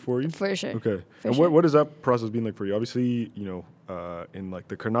mentor for you? For sure. Okay. For And sure. what has that process been like for you? Obviously, in like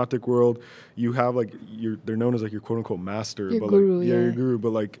the Carnatic world, you have like they're known as like your quote unquote master, Your but guru, like, yeah. your guru. But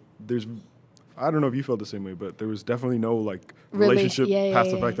like, I don't know if you felt the same way, but there was definitely no like Relationship, relationship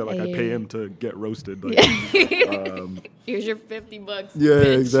past the fact that like I pay him to get roasted. Like, Here's your $50. yeah,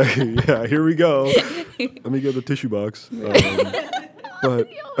 bitch. exactly. Yeah, here we go. Let me get the tissue box.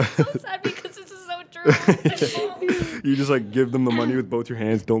 But Yo, I'm so sad because this is so true. you just like give them the money with both your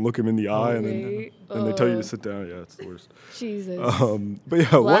hands. Don't look them in the eye, and then Right. they tell you to sit down. Yeah, it's the worst. Jesus. But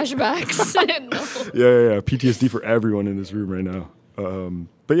yeah, what? Flashbacks. No. Yeah. PTSD for everyone in this room right now.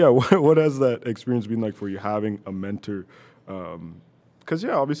 But yeah, what has that experience been like for you, having a mentor? Because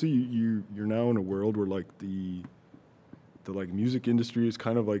yeah, obviously you're now in a world where like the like music industry is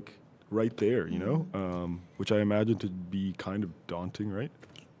kind of like right there, which I imagine to be kind of daunting, right?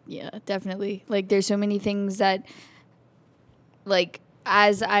 Yeah, definitely. Like, there's so many things that, like,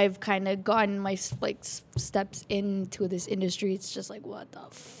 as I've kind of gotten my steps into this industry, it's just like, what the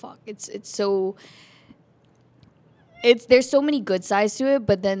fuck? There's so many good sides to it,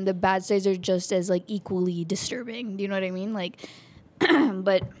 but then the bad sides are just as like equally disturbing. Do you know what I mean? Like,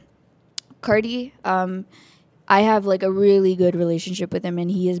 but Cardi, I have like a really good relationship with him, and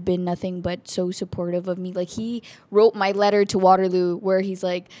he has been nothing but so supportive of me. Like, he wrote my letter to Waterloo where he's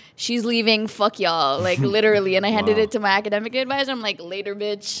like, "She's leaving, fuck y'all," like literally. And I handed Wow. it to my academic advisor. I'm like, "Later,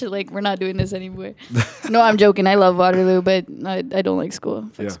 bitch. Like, we're not doing this anymore." No, I'm joking. I love Waterloo, but I don't like school.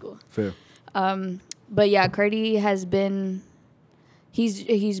 Fuck school. Fair. But yeah, Cardi has been. He's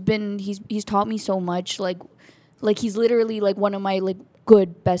taught me so much. Like he's literally like one of my like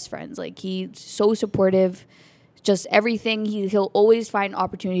good best friends. Like, he's so supportive. Just everything, he'll always find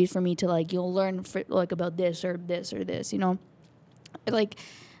opportunities for me to like, you'll learn like about this or this or this, like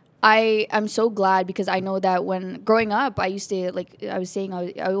I'm so glad, because I know that when growing up, I used to, like I was saying,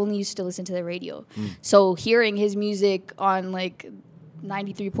 I only used to listen to the radio. So hearing his music on like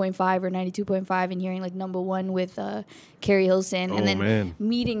 93.5 or 92.5 and hearing like number one with Carrie Hilson, and then man.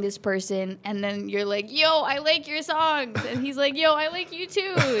 meeting this person, and then you're like, "Yo, I like your songs," and he's like, "Yo, I like you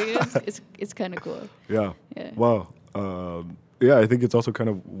too." It's kind of cool. Yeah. Yeah. Wow. Yeah, I think it's also kind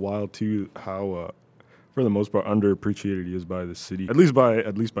of wild too how, for the most part, underappreciated he is by the city. At least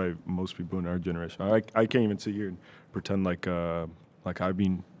by most people in our generation. I can't even sit here and pretend like I've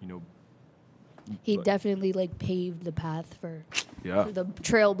been, He definitely like paved the path for yeah. the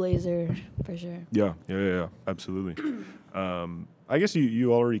trailblazer, for sure. Yeah, absolutely. I guess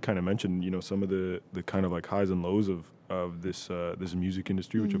you already kind of mentioned, some of the kind of like highs and lows of this music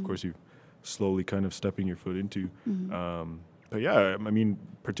industry, which of course you've slowly kind of stepping your foot into. But yeah, I mean,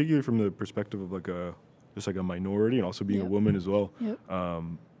 particularly from the perspective of like just like a minority, and also being a Yep. woman as well. Yep.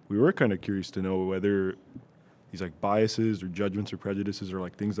 We were kind of curious to know whether these like biases or judgments or prejudices are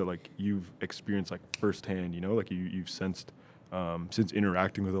like things that like you've experienced like firsthand, like you've sensed since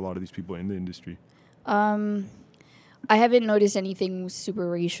interacting with a lot of these people in the industry. I haven't noticed anything super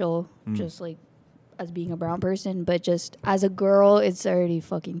racial, just like as being a brown person, but just as a girl, it's already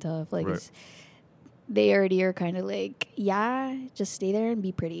fucking tough. Like, Right. they already are kind of like, yeah, just stay there and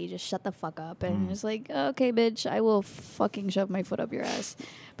be pretty. Just shut the fuck up. And it's like, okay, bitch, I will fucking shove my foot up your ass.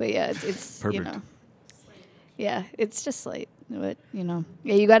 But yeah, it's you Perfect. know, yeah, it's just like, but you know,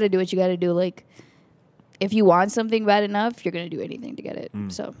 yeah, you got to do what you got to do. Like, if you want something bad enough, you're gonna do anything to get it.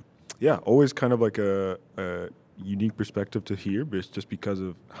 So. Yeah, always kind of like a unique perspective to hear, but it's just because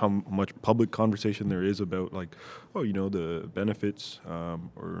of how much public conversation there is about like, oh, you know, the benefits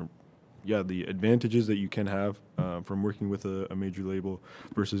or the advantages that you can have from working with a major label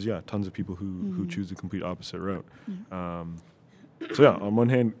versus tons of people who choose the complete opposite route. So yeah, on one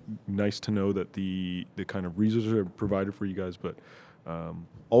hand, nice to know that the kind of resources are provided for you guys, but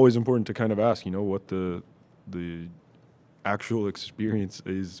always important to kind of ask, you know, what the actual experience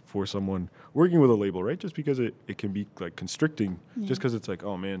is for someone working with a label, right? Just because it can be like constricting, just because it's like,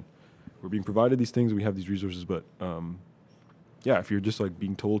 oh man, we're being provided these things, we have these resources, but if you're just like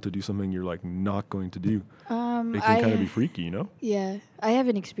being told to do something you're like not going to do, it can kind of be freaky, you know? Yeah, I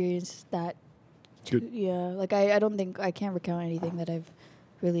haven't experienced that. Good. Yeah, like I don't think I can't recount anything that I've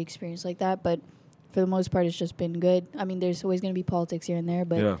really experienced like that, but for the most part, it's just been good. I mean, there's always going to be politics here and there,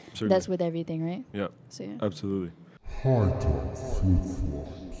 but Yeah, certainly. that's with everything, right? Yeah, So yeah. absolutely.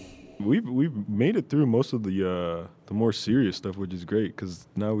 We've made it through most of the more serious stuff, which is great because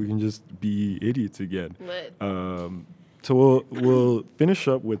now we can just be idiots again. So we'll finish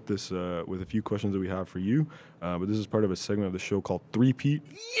up with this with a few questions that we have for you, but this is part of a segment of the show called Three-Peat.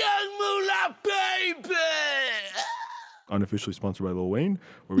 Young Moolah, baby! Unofficially sponsored by Lil Wayne,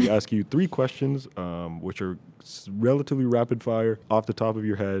 where we ask you 3 questions, which are relatively rapid fire, off the top of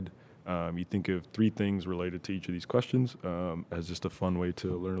your head. You think of 3 things related to each of these questions as just a fun way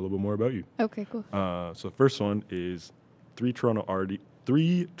to learn a little bit more about you. Okay, cool. So the first one is 3 Toronto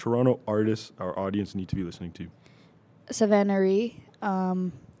artists our audience need to be listening to. Savannah Ree,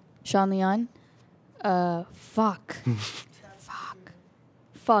 Sean Leon. Fuck,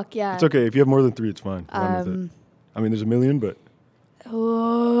 yeah. It's okay. If you have more than 3, it's fine. Run with it. I mean, there's a million, but...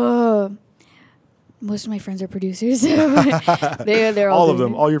 Oh, most of my friends are producers. they're all of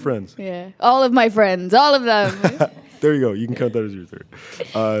doing them, it. all your friends. Yeah, all of my friends, all of them. There you go. You can count that as your third.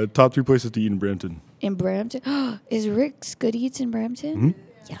 Top 3 places to eat in Brampton. In Brampton, is Rick's Good Eats in Brampton? Mhm.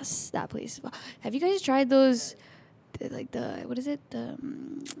 Yes, that place. Have you guys tried those? What is it? The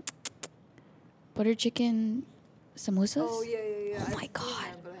butter chicken samosas. Oh yeah. Oh my god,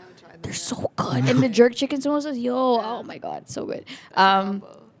 they're so good. And the jerk chicken samosas, oh my god, so good.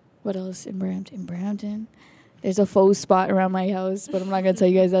 What else in Brampton? In Brampton, there's a faux spot around my house, but I'm not gonna tell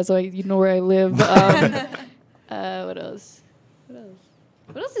you guys that, so you know where I live. What else?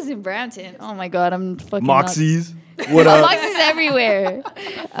 What else is in Brampton? Oh my god, I'm fucking Moxie's. What up? up? Moxie's everywhere.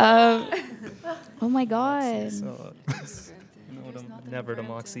 Oh my god. So, never to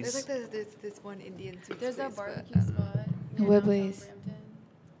Moxie's. There's like this one Indian sushi There's a place, but, barbecue spot. near What downtown place? Brampton.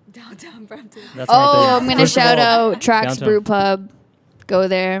 Downtown Brampton. That's Oh, right there. I'm gonna First of shout all, out Tracks downtown. Brew Pub. Go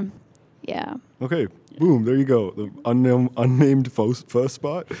there. Yeah. Okay, boom, there you go. The unnamed first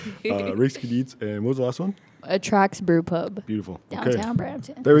spot. Rick's Good Eats. And what was the last one? Tracks Brew Pub. Beautiful. Downtown Okay.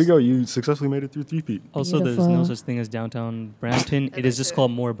 Brampton. There we go. You successfully made it through 3-Peat. Also, there's no Beautiful. such thing as downtown Brampton. It is just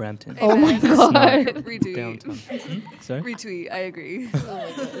called more Brampton. Oh my It's not god. Retweet. downtown. Sorry? Retweet. I agree.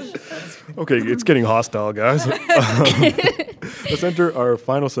 Okay, it's getting hostile, guys. Let's enter our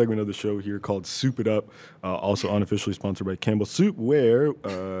final segment of the show here called Soup It Up, also unofficially sponsored by Campbell Soup, where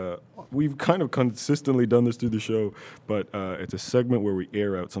we've kind of consistently done this through the show, but it's a segment where we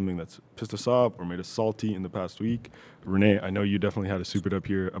air out something that's pissed us off or made us salty in the past week. Renee, I know you definitely had a Soup It Up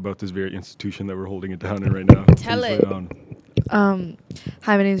here about this very institution that we're holding it down in right now. Tell Please it. lay down.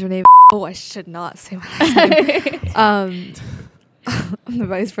 Hi, my name's Renee. Oh, I should not say my last name. I'm the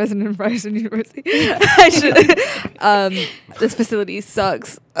vice president of Ryerson University. I should. This facility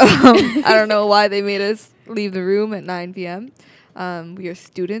sucks. I don't know why they made us leave the room at 9 p.m. We are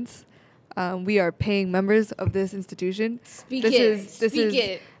students. We are paying members of this institution. Speak This is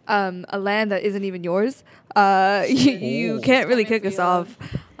a land that isn't even yours. You can't really kick us off.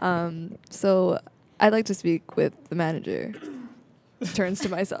 So I'd like to speak with the manager. Turns to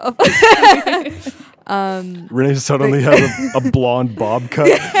myself. Renee suddenly has a blonde bob cut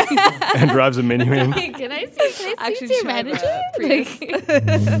and drives a minivan. Can I see Actually, your drive manager? a Prius.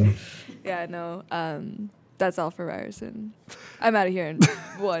 Yeah, no. That's all for Ryerson. I'm out of here in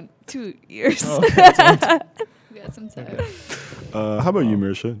 2 years. Oh, that's all. We got some time. How about you,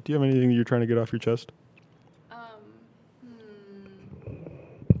 Marisha? Do you have anything you're trying to get off your chest?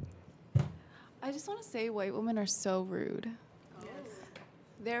 I just want to say white women are so rude.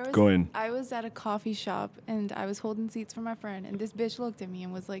 Go in. I was at a coffee shop and I was holding seats for my friend, and this bitch looked at me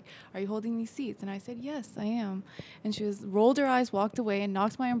and was like, "Are you holding these seats?" And I said, "Yes, I am." And she rolled her eyes, walked away, and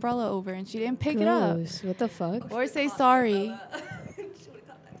knocked my umbrella over, and she didn't pick it up Gross. What the fuck? or say sorry.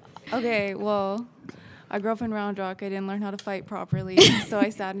 Okay, well, I grew up in Round Rock. I didn't learn how to fight properly, so I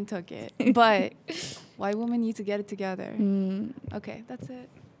sat and took it. But white women need to get it together. Okay, that's it.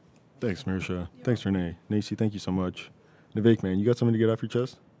 Thanks, Marisha. Thanks, Renee. Nacy, thank you so much. Navek, man, you got something to get off your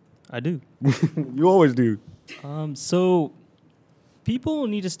chest? I do. You always do. So people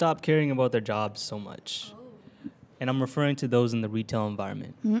need to stop caring about their jobs so much. And I'm referring to those in the retail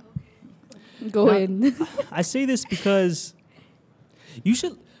environment. Go Now, in. I say this because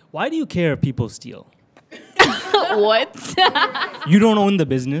why do you care if people steal? What? You don't own the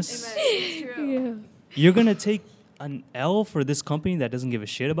business. Yeah. You're going to take an L for this company that doesn't give a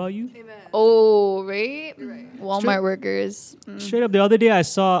shit about you? Oh, right? Walmart workers. Straight up, the other day I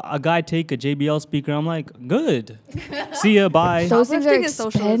saw a guy take a JBL speaker. I'm like, good. See ya, bye. Those things are Shoplifting is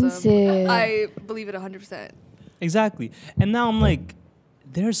socialism. expensive. I believe it 100%. Exactly. And now I'm like,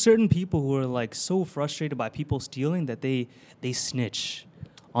 there are certain people who are like so frustrated by people stealing that they snitch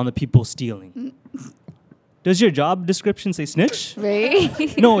on the people stealing. Does your job description say snitch?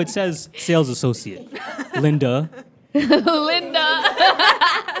 Right? No, it says sales associate. Linda.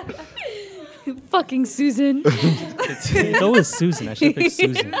 Fucking Susan. It's always Susan. I should pick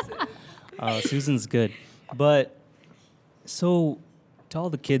Susan. Susan's good. But so to all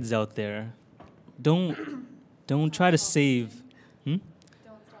the kids out there, don't try to save.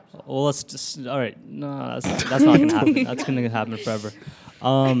 Well, let's just all right. No, that's not gonna happen. That's gonna happen forever.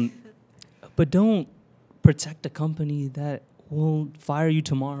 But don't protect a company that will fire you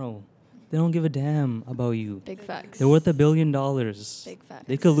tomorrow. They don't give a damn about you. Big facts. They're worth $1 billion. Big facts.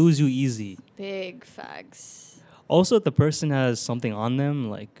 They could lose you easy. Big facts. Also, if the person has something on them,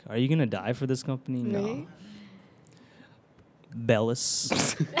 like, are you gonna die for this company? No. Right? Bellis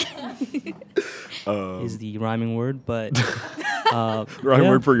is the rhyming word, but Rhyme yeah,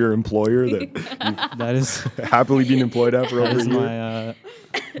 word for your employer that that is you've happily been employed at for that over a is year.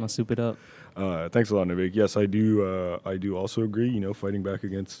 my soup it up. Thanks a lot, Navik. Yes, I do also agree. You know, fighting back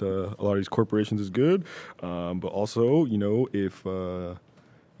against a lot of these corporations is good, but also, you know, if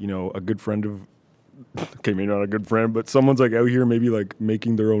you know, a good friend of, okay, maybe not a good friend, but someone's like out here maybe like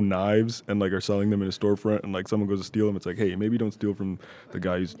making their own knives and like are selling them in a storefront, and like someone goes to steal them, it's like, hey, maybe don't steal from the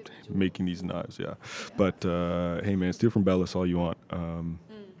guy who's making these knives. Yeah, but hey, man, steal from Bellis all you want.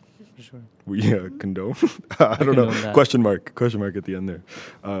 For sure. We condone. I don't know. condone that. Question mark at the end there.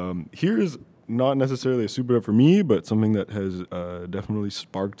 Here's not necessarily a super up for me, but something that has definitely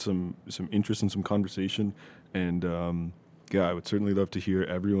sparked some interest and some conversation. And yeah, I would certainly love to hear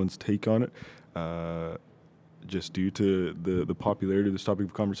everyone's take on it. Just due to the popularity of this topic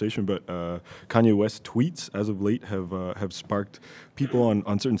of conversation, but Kanye West tweets as of late have sparked people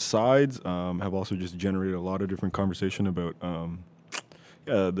on certain sides. Have also just generated a lot of different conversation about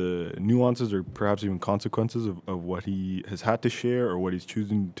the nuances or perhaps even consequences of what he has had to share or what he's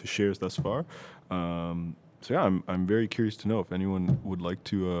choosing to share thus far. So yeah, I'm very curious to know if anyone would like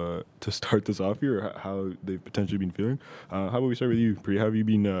to start this off here, or how they've potentially been feeling. How about we start with you, Pri? How have you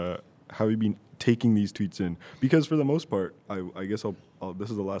been taking these tweets in? Because for the most part, I guess I'll this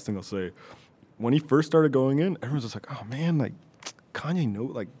is the last thing I'll say. When he first started going in, everyone's just like, oh man, like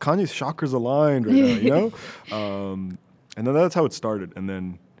Kanye's chakras aligned right now, you know? And then that's how it started. And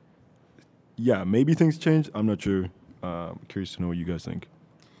then, yeah, maybe things changed. I'm not sure. Curious to know what you guys think.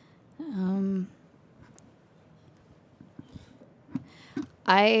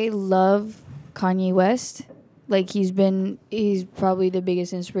 I love Kanye West. Like, he's probably the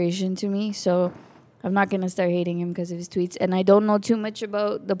biggest inspiration to me. So I'm not going to start hating him because of his tweets. And I don't know too much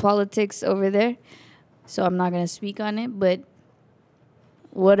about the politics over there, so I'm not going to speak on it. But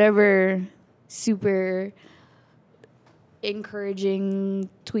whatever super encouraging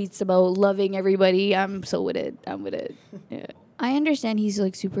tweets about loving everybody, I'm so with it. I'm with it. Yeah. I understand he's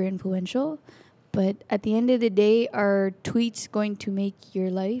like super influential, but at the end of the day, are tweets going to make your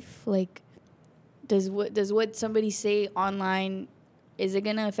life? Like, does what somebody say online, is it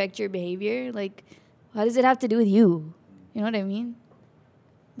gonna affect your behavior? Like, how does it have to do with you? You know what I mean?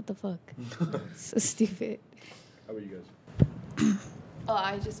 What the fuck? So stupid. How about you guys? Oh,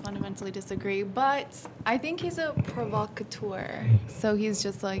 I just fundamentally disagree, but I think he's a provocateur. So he's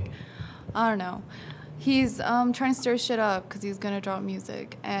just like, I don't know. He's trying to stir shit up because he's going to drop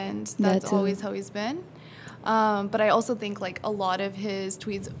music, and that's always how he's been. But I also think, like, a lot of his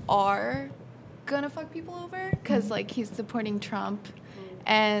tweets are going to fuck people over because, like, he's supporting Trump,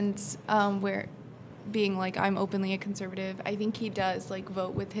 and where being like, I'm openly a conservative. I think he does like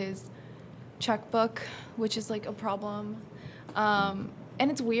vote with his checkbook, which is like a problem. And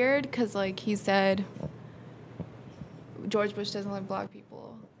it's weird because like he said George Bush doesn't like black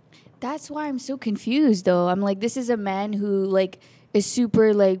people. That's why I'm so confused, though. I'm like, this is a man who like is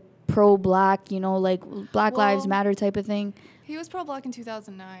super like pro-black, you know, like Black Lives Well, Matter type of thing. He was pro-black in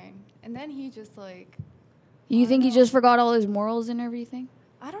 2009, and then he just like, You I think he don't know. just forgot all his morals and everything?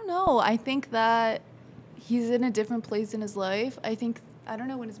 I don't know. I think that he's in a different place in his life. I don't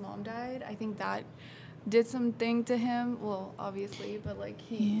know when his mom died. I think that did something to him. Well, obviously, but like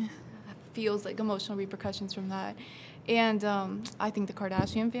he feels like emotional repercussions from that. And I think the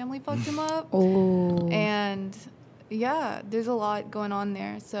Kardashian family fucked him up. Oh. And yeah, there's a lot going on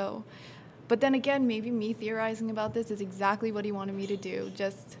there. So, but then again, maybe me theorizing about this is exactly what he wanted me to do.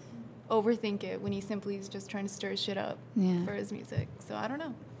 Just overthink it when he simply is just trying to stir shit up Yeah. for his music. So I don't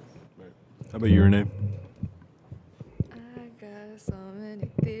know. How about you, Renee? I got so many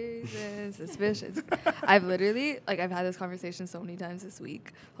theories and suspicions. I've literally, like, I've had this conversation so many times this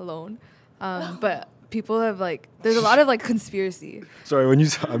week alone. But people have, like, there's a lot of, like, conspiracy. Sorry, when you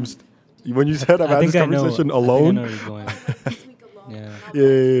when you said I've had this conversation alone. I think I know where you're going.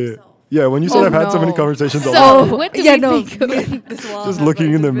 Yeah. Yeah. Yeah, when you said Oh, I've had so many no. conversations So, alone. what do yeah, we no. think of me and this wall Just have, looking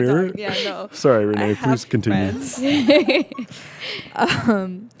like, in the just been mirror? talking. Yeah, no. Sorry, I Renee, please have continue. friends.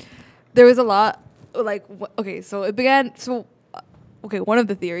 There was a lot, like, okay, so it began, okay, one of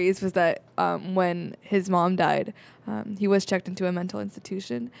the theories was that when his mom died, he was checked into a mental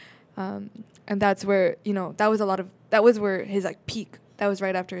institution. And that's where, you know, that was where his, like, peak, that was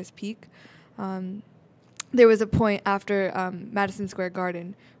right after his peak. There was a point after Madison Square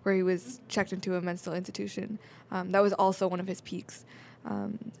Garden where he was checked into a mental institution. That was also one of his peaks.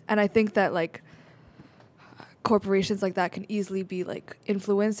 And I think that, like, corporations like that can easily be, like,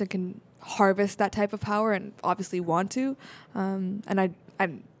 influenced and can harvest that type of power and obviously want to. And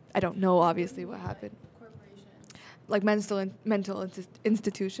I don't know, obviously, what happened. Like, mental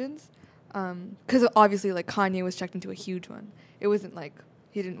institutions. Because obviously, like, Kanye was checked into a huge one. It wasn't like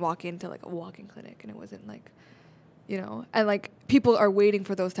he didn't walk into, like, a walk-in clinic, and it wasn't like, you know, and, like, people are waiting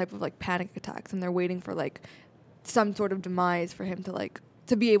for those type of, like, panic attacks, and they're waiting for, like, some sort of demise for him to, like,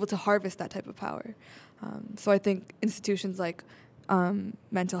 to be able to harvest that type of power. So I think institutions like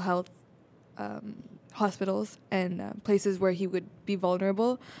mental health hospitals and places where he would be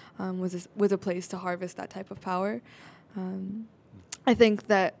vulnerable was a place to harvest that type of power. I think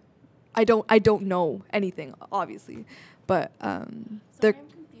that I don't know anything, obviously, but they're I'm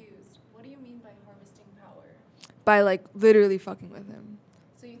confused. What do you mean by harvesting power? by, like, literally fucking with him.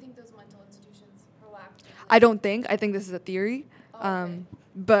 So you think those mental institutions proactively? I don't think. I think this is a theory. Okay.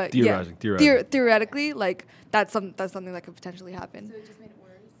 But Theorizing, yeah, theorizing. theoretically, like, that's something that could potentially happen. So it just made it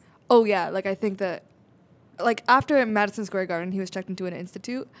worse? Oh yeah, like, I think that, like, after Madison Square Garden, he was checked into an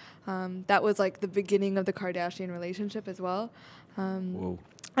institute. That was, like, the beginning of the Kardashian relationship as well. Whoa.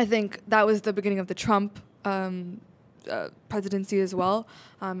 I think that was the beginning of the Trump presidency as well.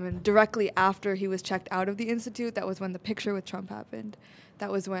 And directly after he was checked out of the institute, that was when the picture with Trump happened. That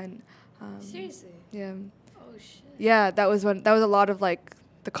was when. Seriously? Yeah. Oh shit. Yeah, that was a lot of, like,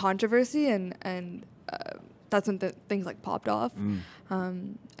 the controversy and that's when things, like, popped off.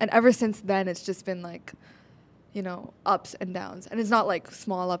 And ever since then, it's just been, like, you know, ups and downs. And it's not, like,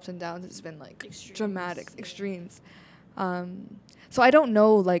 small ups and downs. It's been, like, dramatic extremes. So I don't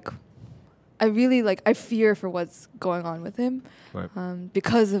know, like, I fear for what's going on with him. Right.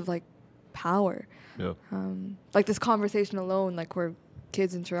 Because of, like, power. Yeah. Like, this conversation alone, like, we're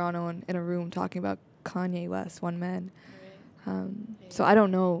kids in Toronto and in a room talking about Kanye West, one man. So I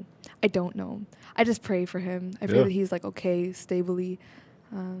don't know. I just pray for him. I pray Yeah. that he's, like, okay, stably.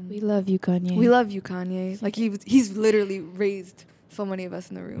 We love you, Kanye. We love you, Kanye. Like, he's literally raised so many of us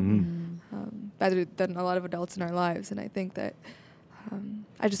in the room, better than a lot of adults in our lives. And I think that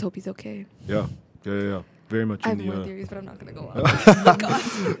I just hope he's okay. Yeah. Very much I in have more the. theories, but I'm not gonna go on. Oh my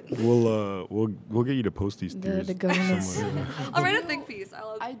God. We'll get you to post these theories the government's- somewhere. I'll write a think piece.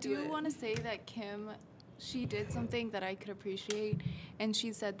 I do want to say that Kim, she did something that I could appreciate, and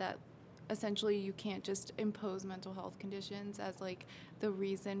she said that essentially you can't just impose mental health conditions as, like, the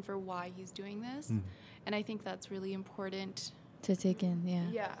reason for why he's doing this. And I think that's really important, to take in,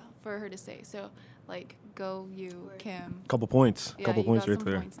 yeah. for her to say. So, like, go you, Kim. Couple points. Yeah, Couple you points got right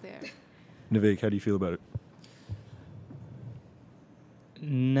some there. points there. Nivek, how do you feel about it?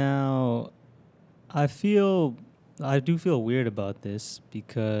 Now, I do feel weird about this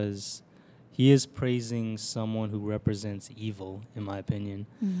because he is praising someone who represents evil, in my opinion.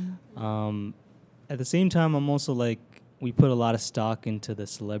 At the same time, I'm also like, we put a lot of stock into the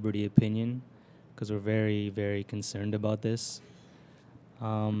celebrity opinion because we're very, very concerned about this.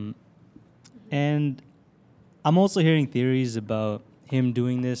 And I'm also hearing theories about him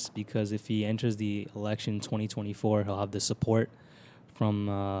doing this because if he enters the election 2024, he'll have the support from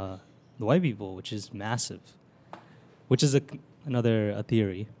the white people, which is massive, which is another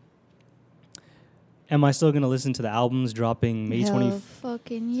theory. Am I still going to listen to the albums dropping May 20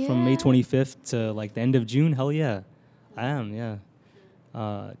 from May 25th to like the end of June? Hell yeah. I am, yeah.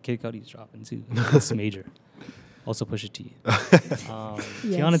 Kid Cudi's dropping too. That's major. Also Pusha T.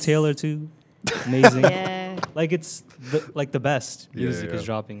 Tiana Taylor too. Amazing. Yeah. Like it's the best music is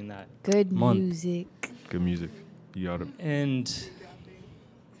dropping in that Good month. music. Good music. You got it. And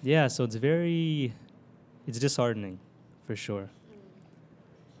yeah, so it's disheartening for sure.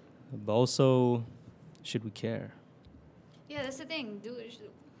 But also, should we care? Yeah, that's the thing.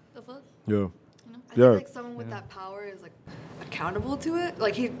 The fuck? Yeah. You know? I Yeah. think like someone with that power is like accountable to it.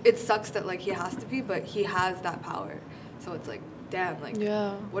 Like it sucks that like he has to be, but he has that power. So it's like, damn, like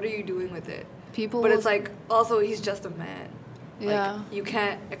Yeah. what are you doing with it? People. But it's like also he's just a man. Yeah. Like, you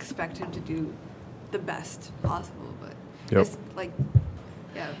can't expect him to do the best possible, but Yep. it's like,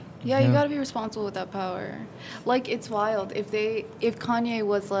 yeah. Yeah, you Yeah. gotta be responsible with that power. Like, it's wild. If Kanye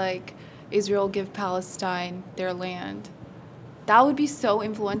was like, Israel give Palestine their land, that would be so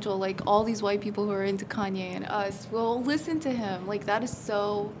influential. Like, all these white people who are into Kanye and us will listen to him. Like, that is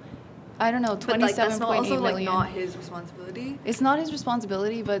so, I don't know, But like that's 27.8 not also million. like not his responsibility. It's not his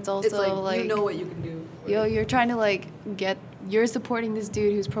responsibility, but it's also It's like, you know what you can do. yo, you're trying to like you're supporting this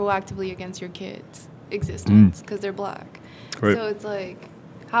dude who's proactively against your kids' existence because they're black. Right. So it's like,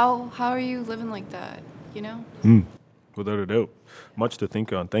 how are you living like that? You know? Without a doubt. Much to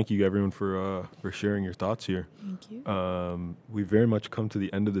think on. Thank you, everyone, for sharing your thoughts here. Thank you. We've very much come to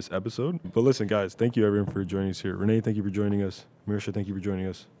the end of this episode. But listen, guys, thank you, everyone, for joining us here. Renee, thank you for joining us. Marisha, thank you for joining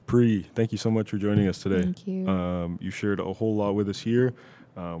us. Pri, thank you so much for joining us today. Thank you. You shared a whole lot with us here.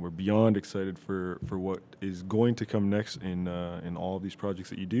 We're beyond excited for what is going to come next in all of these projects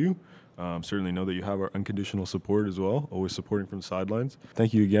that you do. Certainly know that you have our unconditional support as well, always supporting from the sidelines.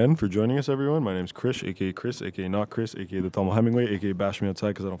 Thank you again for joining us, everyone. My name is Krish, a.k.a. Chris, a.k.a. not Chris, a.k.a. the Thelma Hemingway, a.k.a. bash me outside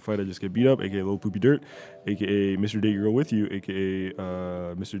because I don't fight, I just get beat up, a.k.a. Little Poopy Dirt, a.k.a. Mr. Date Your Girl With You, a.k.a.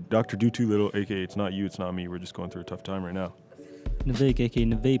 Mr. Dr. Do Too Little, a.k.a. It's Not You, It's Not Me. We're just going through a tough time right now. Navake, aka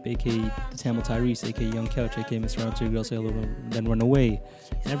Navape, aka the Tamil Tyrese, aka Young Couch, aka Mr. Round 2 Girl, say hello, then run away.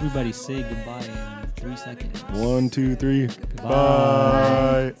 And everybody say goodbye in 3 seconds. 1, 2, 3. Bye.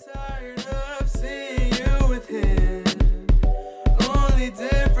 Bye. Tired of seeing you with him. Only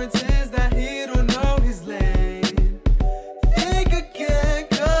difference is that he don't know his lane. Think again,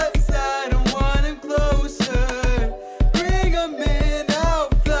 'cause I don't want him closer. Bring him in, I'll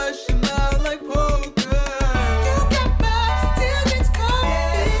flush him out like poker. You got my digits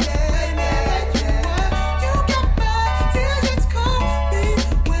calling whenever you want. You got my digits calling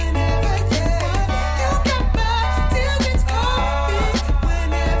whenever you want. You got my digits calling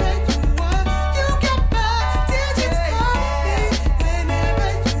whenever you want. You got my digits calling whenever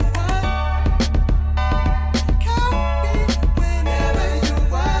you want. Call me whenever you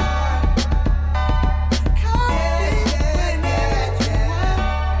want. Call me whenever you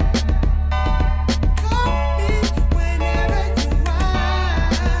want. Call me whenever you want.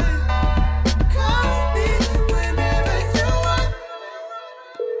 Call me whenever you want.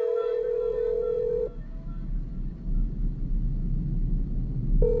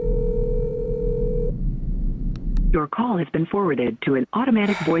 Your call has been forwarded to an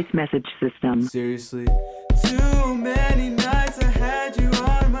automatic voice message system. Seriously?